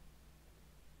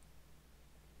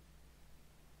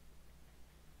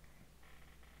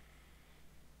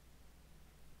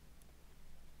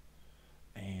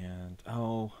 And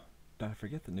oh, did I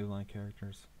forget the new line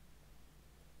characters?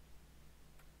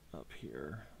 Up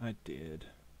here, I did.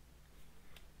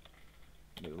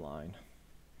 New line.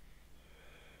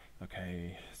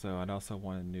 Okay, so I'd also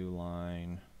want a new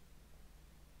line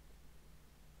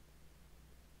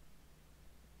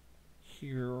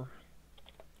here.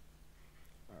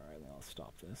 Alright, now I'll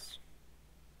stop this.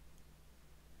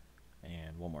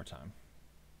 And one more time.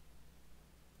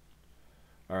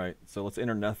 Alright, so let's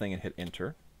enter nothing and hit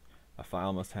enter. A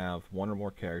file must have one or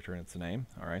more character in its name.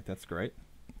 Alright, that's great.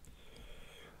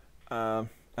 I'm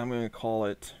going to call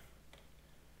it,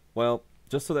 well,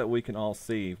 just so that we can all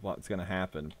see what's going to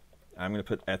happen, I'm going to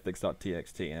put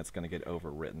ethics.txt and it's going to get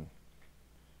overwritten.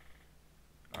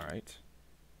 Alright.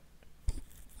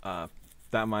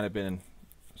 That might have been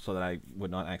so that I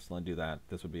would not accidentally do that.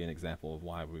 This would be an example of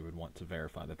why we would want to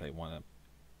verify that they want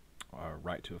to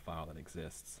write to a file that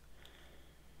exists.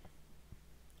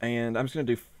 And I'm just going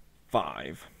to do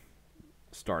 5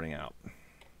 starting out.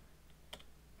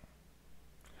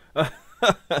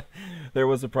 There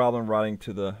was a problem writing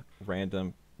the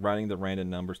random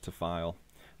numbers to file.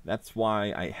 That's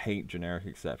why I hate generic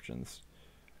exceptions,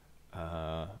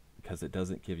 because it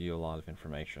doesn't give you a lot of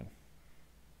information.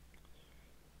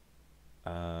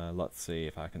 Let's see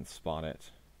if I can spot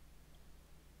it.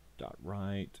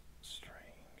 .write string.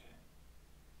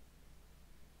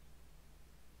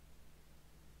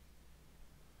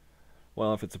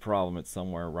 Well, if it's a problem, it's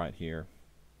somewhere right here.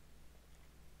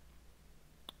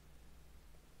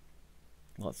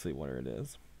 Let's see where it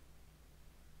is.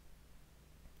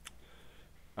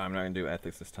 I'm not going to do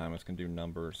ethics this time. I'm just going to do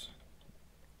numbers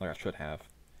like I should have.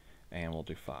 And we'll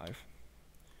do 5.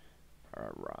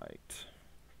 Alright.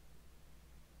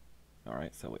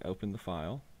 Alright, so we open the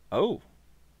file. Oh!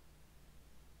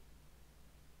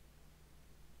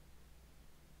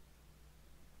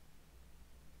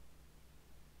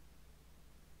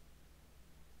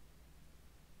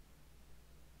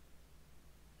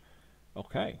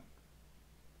 Okay.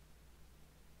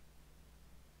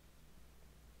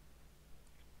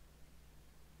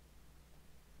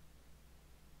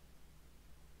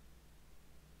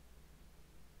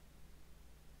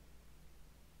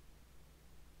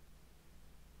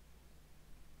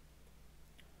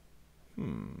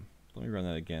 Let me run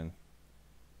that again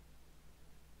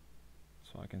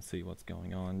so I can see what's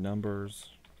going on.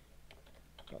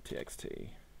 Numbers.txt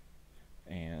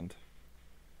and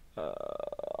 5.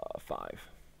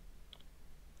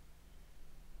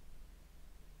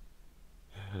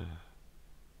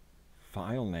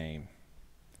 File name.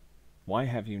 Why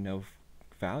have you no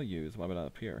values? Why would that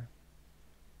appear?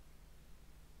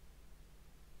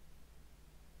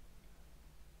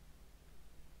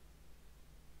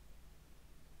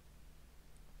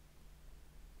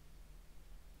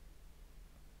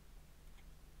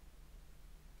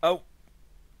 Oh,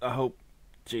 I hope.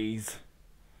 Jeez.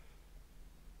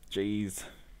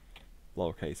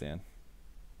 Lowercase n.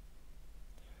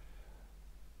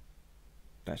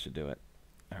 That should do it.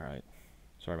 Alright.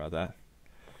 Sorry about that.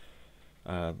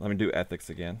 Let me do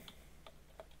ethics again.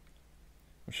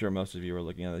 I'm sure most of you are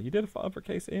looking at it. You did a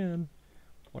uppercase N.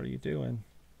 What are you doing?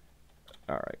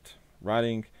 Alright.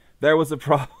 Writing. There was a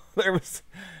problem. There was.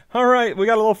 Alright, we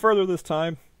got a little further this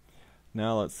time.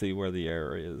 Now let's see where the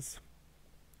error is.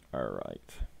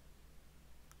 Alright.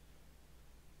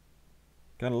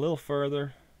 Got a little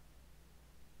further.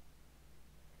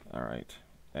 Alright.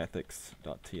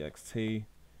 Ethics.txt.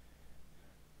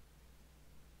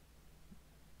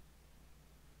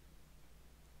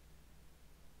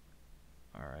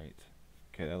 Alright.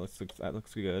 Okay, that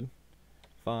looks good.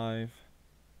 5.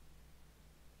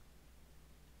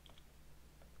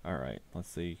 Alright, let's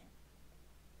see.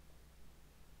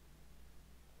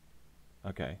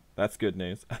 Okay, that's good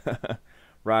news.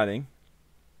 Writing.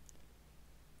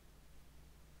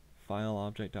 File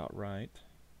object.write.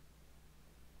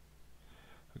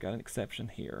 We've got an exception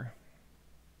here.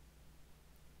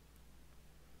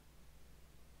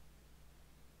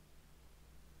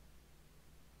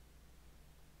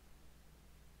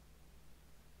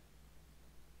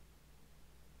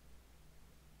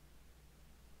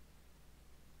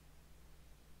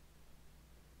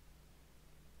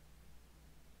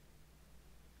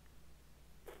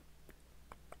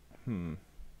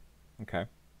 Okay.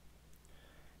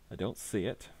 I don't see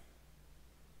it.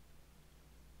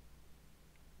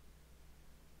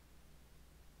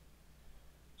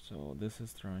 So this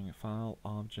is throwing a file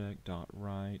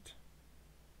object.write.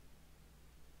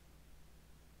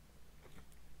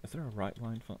 Is there a write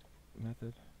line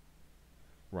method?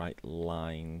 Write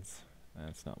lines.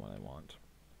 That's not what I want.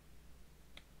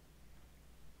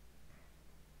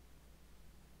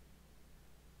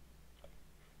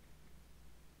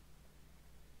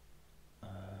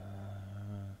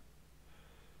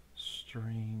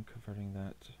 String, converting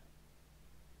that.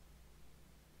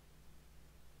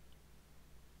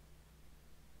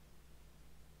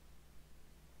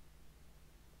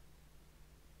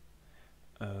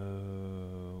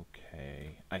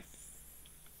 Okay, I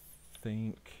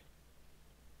think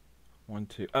 1,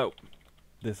 2. Oh,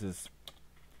 this is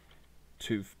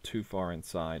too far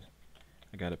inside.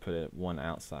 I got to put it one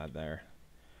outside there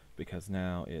because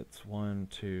now it's 1,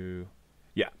 2.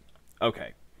 Yeah.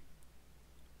 Okay.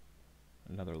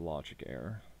 Another logic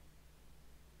error.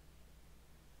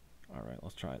 All right,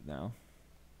 let's try it now.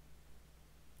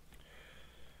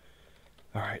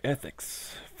 All right,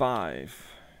 ethics 5.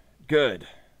 Good.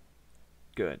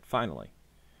 Good. Finally.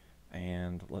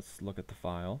 And let's look at the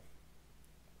file.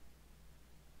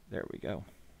 There we go.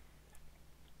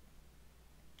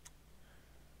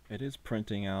 It is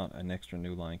printing out an extra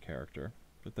new line character,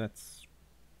 but that's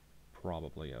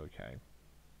probably okay.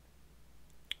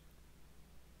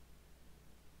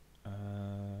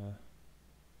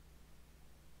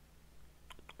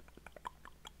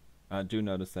 I do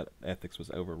notice that ethics was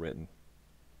overwritten.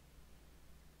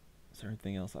 Is there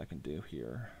anything else I can do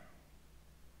here?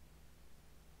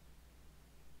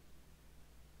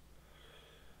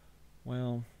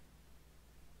 Well,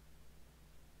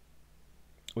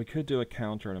 we could do a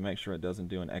counter to make sure it doesn't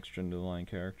do an extra new line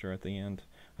character at the end.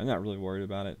 I'm not really worried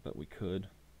about it, but we could.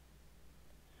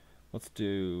 Let's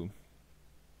do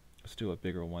a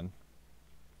bigger one.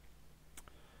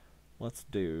 Let's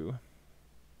do,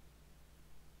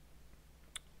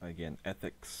 again,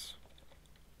 ethics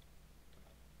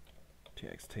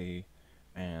txt,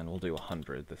 and we'll do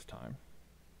 100 this time,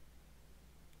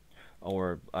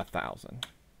 or 1,000.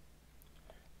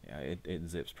 Yeah, it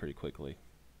zips pretty quickly.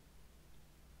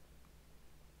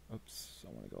 Oops,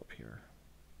 I want to go up here,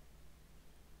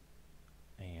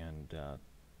 and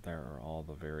there are all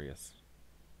the various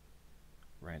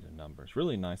random numbers.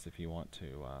 Really nice if you want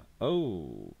to.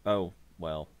 Oh,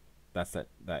 well, that's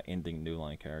that ending new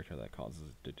line character that causes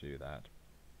it to do that.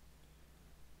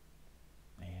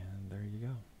 And there you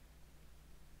go.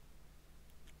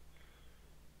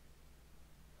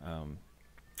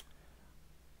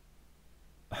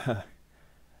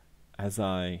 As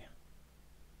I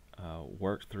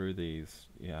work through these,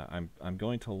 yeah, I'm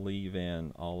going to leave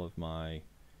in all of my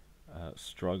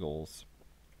struggles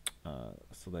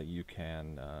so that you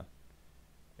can,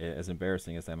 as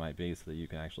embarrassing as that might be, so that you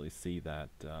can actually see that,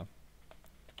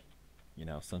 you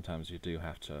know, sometimes you do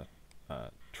have to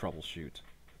troubleshoot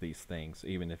these things,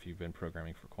 even if you've been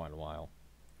programming for quite a while.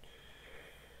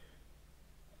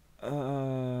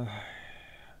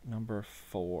 Number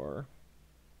 4.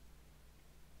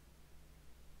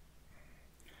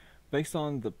 Based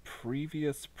on the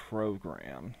previous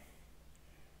program,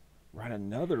 write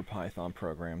another Python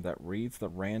program that reads the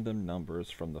random numbers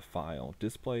from the file,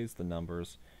 displays the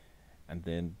numbers, and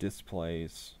then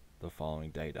displays the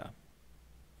following data.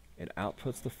 It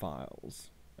outputs the files,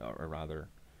 or rather,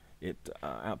 it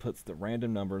outputs the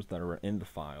random numbers that are in the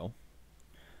file,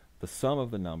 the sum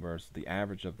of the numbers, the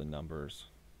average of the numbers.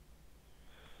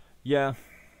 Yeah,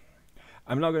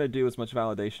 I'm not going to do as much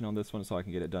validation on this one so I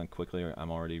can get it done quickly.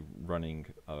 I'm already running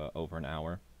over an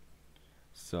hour.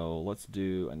 So let's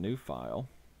do a new file.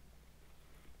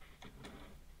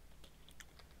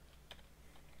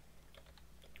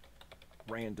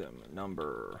 Random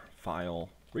number file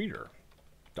reader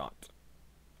dot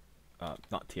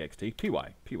not txt,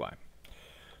 py.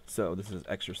 So this is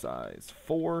exercise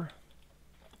 4,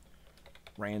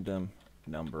 random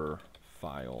number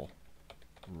file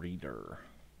reader.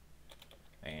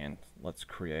 And let's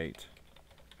create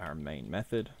our main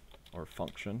method or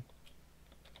function,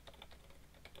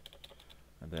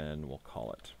 and then we'll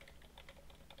call it.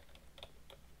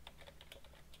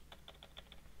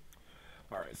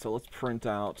 Alright, so let's print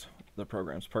out the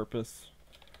program's purpose.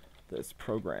 This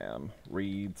program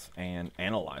reads and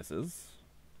analyzes,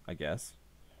 I guess,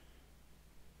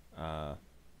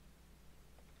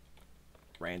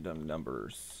 random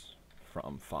numbers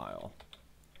from file,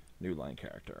 new line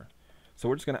character. So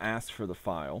we're just going to ask for the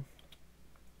file.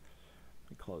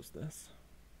 Let me close this.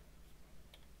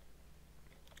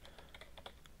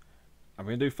 I'm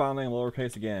going to do file name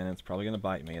lowercase again. It's probably going to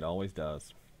bite me. It always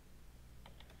does.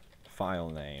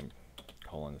 File name,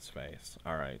 colon space.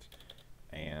 Alright.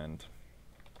 And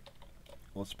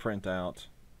let's print out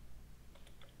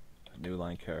a new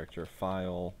line character,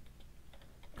 file,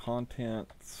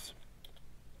 contents,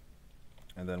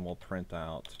 and then we'll print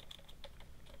out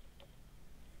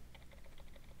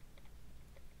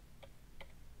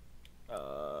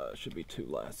should be 2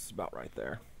 less, about right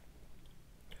there.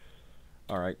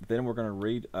 Alright, then we're going to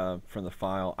read from the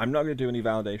file. I'm not going to do any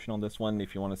validation on this one.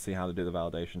 If you want to see how to do the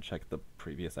validation, check the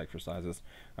previous exercises.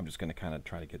 I'm just going to kind of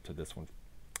try to get to this one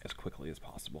as quickly as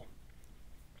possible.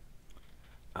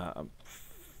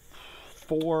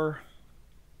 4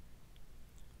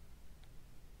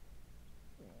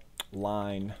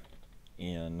 line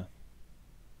in.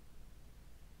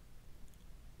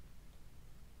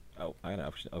 Oh, I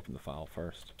gotta open the file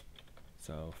first.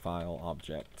 So file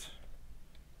object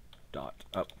dot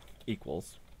up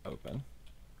equals open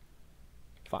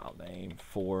file name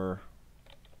for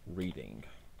reading,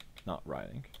 not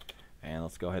writing. And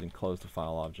let's go ahead and close the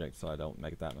file object so I don't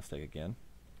make that mistake again.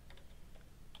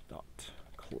 Dot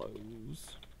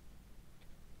close.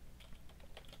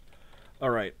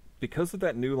 Alright, because of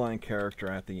that new line character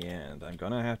at the end, I'm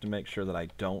going to have to make sure that I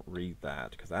don't read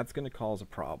that, because that's going to cause a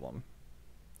problem.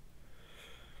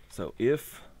 So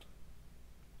if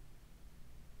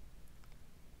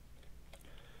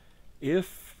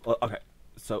okay,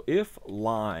 so if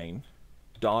line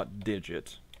dot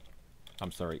digit,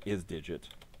 is digit,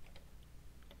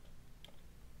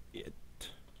 it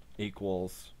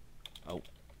equals,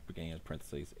 beginning of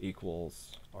parentheses,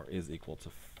 equals or is equal to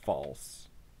false,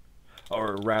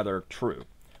 or rather true.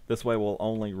 This way we'll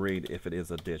only read if it is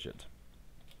a digit.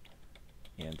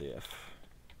 And if.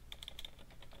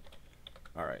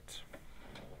 Alright.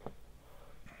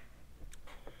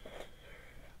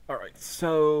 Alright,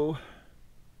 so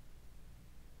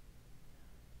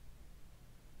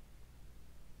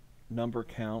number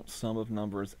count, sum of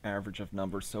numbers, average of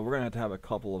numbers. So we're going to have a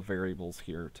couple of variables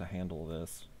here to handle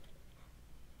this.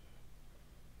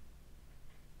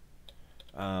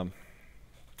 I'm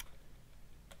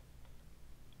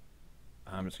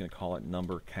just going to call it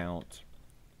number count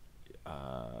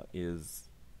is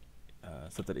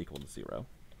set that equal to 0.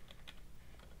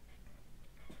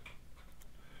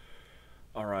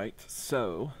 Alright,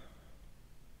 so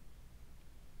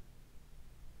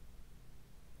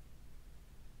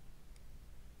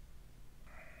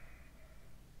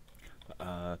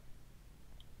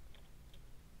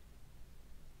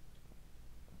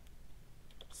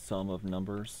sum of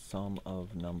numbers,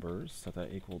 set that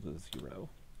equal to 0.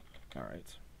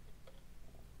 Alright.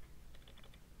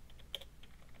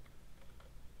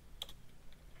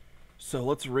 So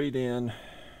let's read in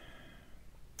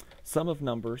sum of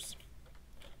numbers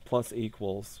plus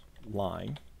equals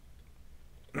line.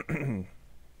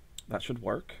 That should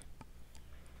work,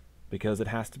 because it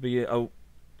has to be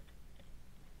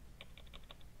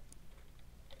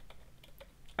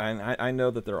and I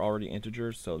know that they're already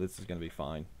integers, so this is going to be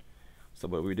fine. So,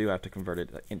 but we do have to convert it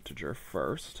to integer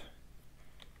first.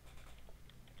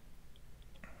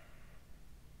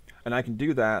 And I can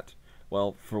do that,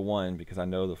 well, for one, because I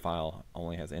know the file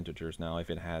only has integers. Now,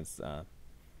 if it has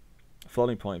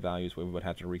floating point values, we would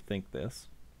have to rethink this.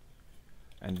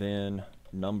 And then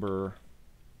number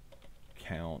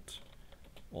count,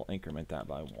 we'll increment that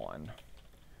by 1.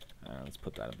 Let's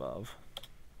put that above.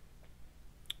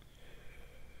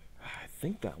 I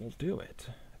think that will do it.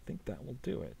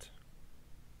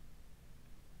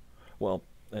 Well,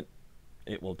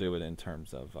 it will do it in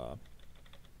terms of,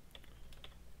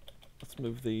 let's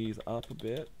move these up a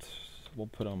bit. We'll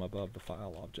put them above the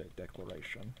file object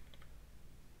declaration.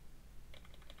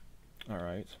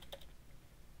 Alright.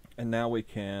 And now we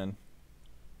can,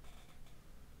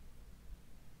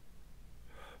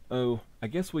 I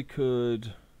guess we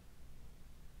could,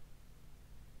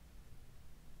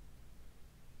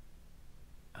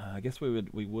 I guess we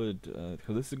would,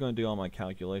 because this is going to do all my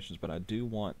calculations, but I do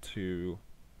want to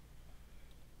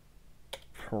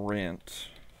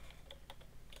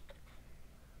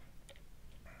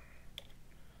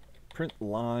print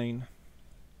line,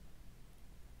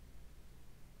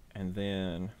 and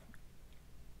then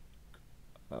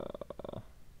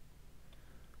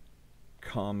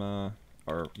comma,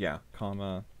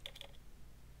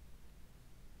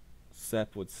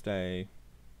 sep would stay,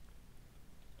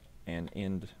 and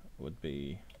end would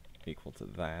be equal to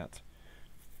that.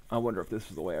 I wonder if this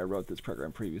was the way I wrote this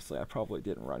program previously. I probably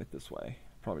didn't write it this way.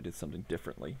 Probably did something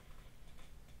differently.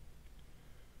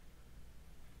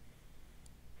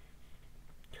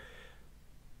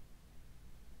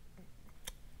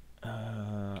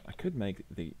 I could make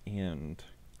the end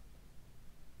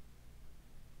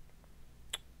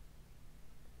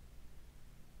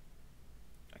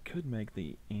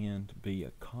be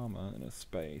a comma and a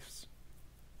space.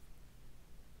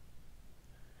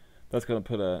 That's going to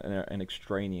put an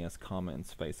extraneous comma and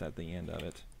space at the end of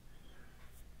it.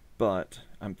 But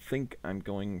I think I'm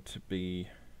going to be,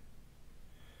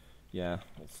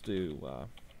 let's do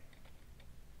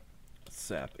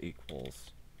sep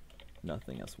equals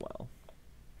nothing as well.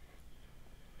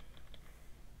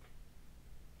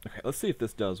 Okay, let's see if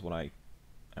this does what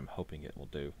I'm hoping it will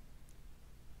do.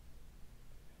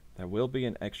 There will be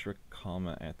an extra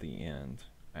comma at the end,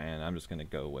 and I'm just going to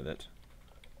go with it.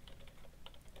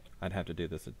 I'd have to do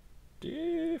this a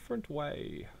different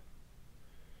way.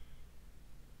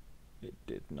 It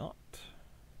did not.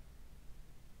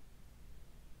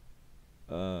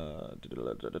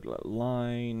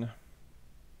 Line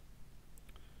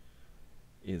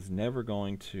is never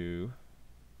going to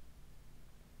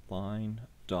line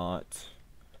dot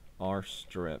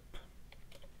rstrip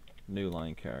new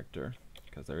line character,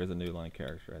 because there is a new line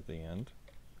character at the end,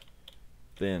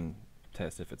 then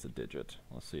test if it's a digit.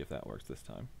 Let's see if that works this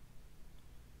time.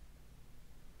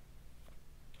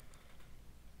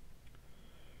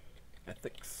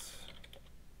 Ethics.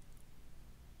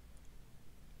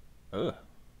 Ugh.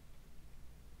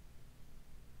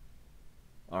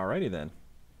 Alrighty then.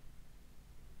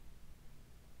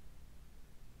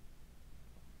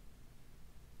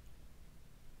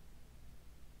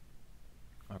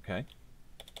 Okay.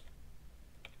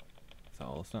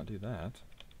 So let's not do that.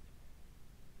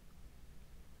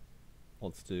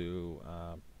 Let's do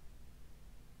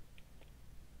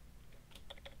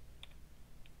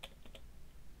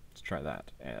let's try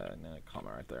that, and a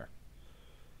comma right there.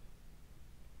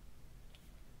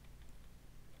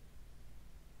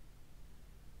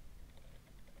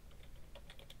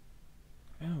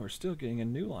 And we're still getting a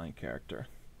new line character.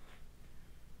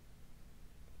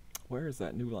 Where is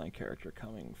that new line character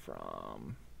coming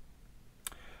from?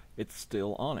 It's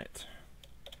still on it.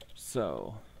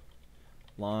 So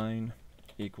line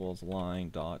equals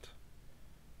line dot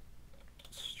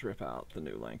strip out the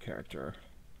new line character.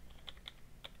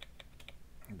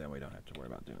 And then we don't have to worry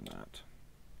about doing that.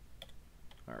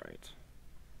 All right.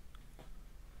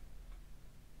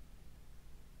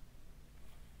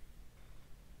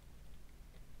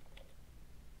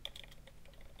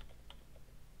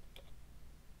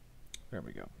 There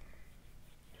we go.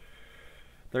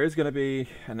 There is going to be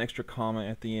an extra comma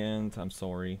at the end. I'm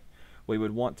sorry. We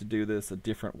would want to do this a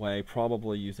different way,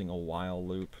 probably using a while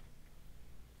loop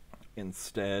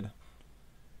instead.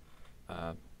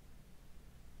 And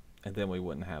then we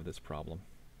wouldn't have this problem.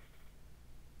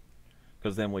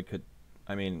 Because then we could,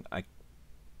 I mean, I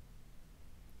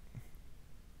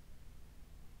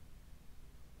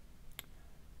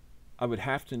would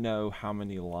have to know how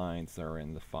many lines are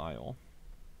in the file.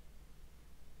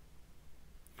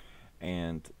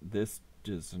 And this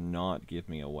does not give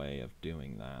me a way of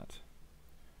doing that.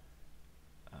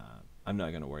 I'm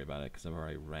not going to worry about it because I've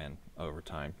already ran over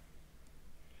time.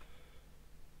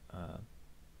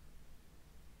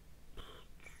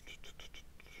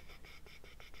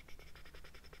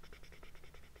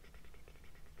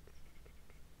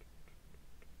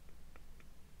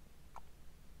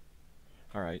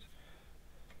 All right.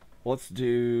 Let's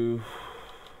do,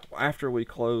 after we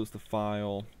close the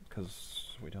file,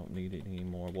 because we don't need it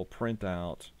anymore, we'll print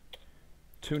out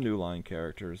two new line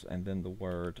characters and then the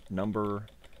word number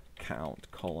count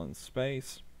colon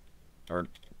space, or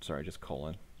sorry, just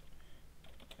colon,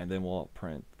 and then we'll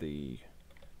print the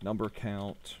number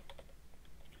count.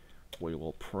 We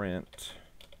will print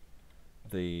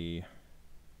the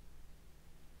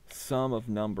sum of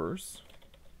numbers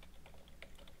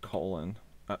colon,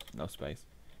 no space,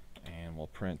 and we'll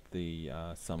print the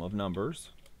sum of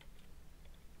numbers,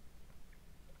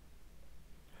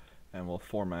 and we'll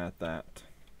format that,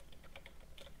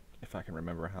 if I can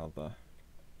remember how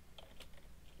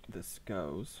this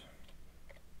goes.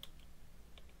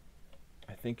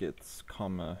 I think it's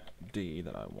comma D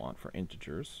that I want for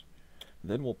integers.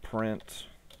 Then we'll print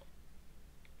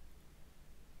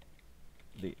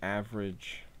the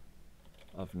average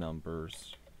of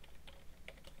numbers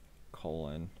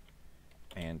colon,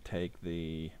 and take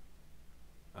the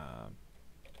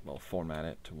we'll format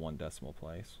it to 1 decimal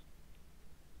place.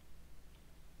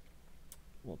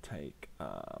 We'll take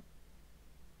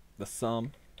the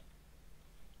sum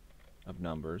of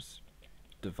numbers,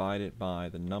 divide it by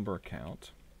the number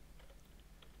count,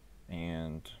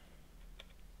 and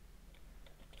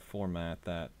format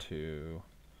that to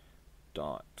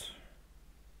dot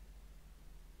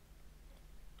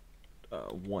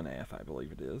 1F, I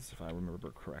believe it is, if I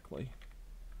remember correctly.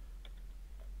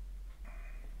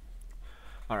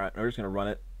 Alright, we're just going to run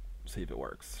it, see if it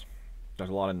works. There's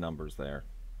a lot of numbers there.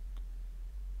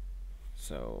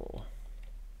 So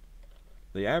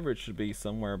the average should be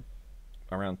somewhere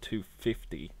around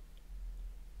 250.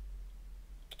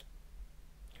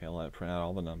 Okay, I'll let it print out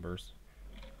all the numbers.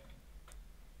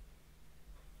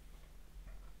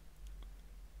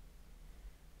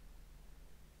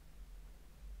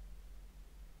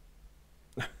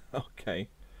 Okay.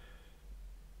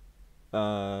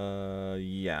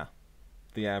 Yeah.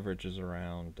 The average is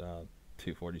around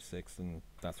 246, and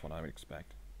that's what I would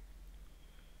expect.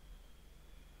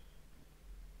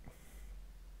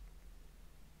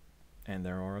 And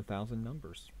there are 1,000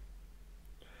 numbers.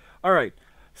 Alright,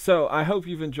 so I hope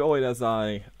you've enjoyed as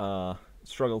I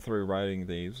struggle through writing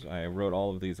these. I wrote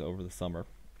all of these over the summer,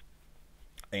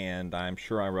 and I'm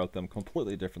sure I wrote them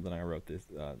completely different than I wrote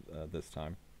this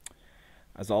time.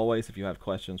 As always, if you have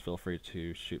questions, feel free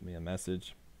to shoot me a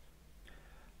message.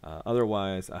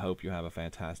 Otherwise, I hope you have a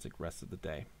fantastic rest of the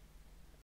day.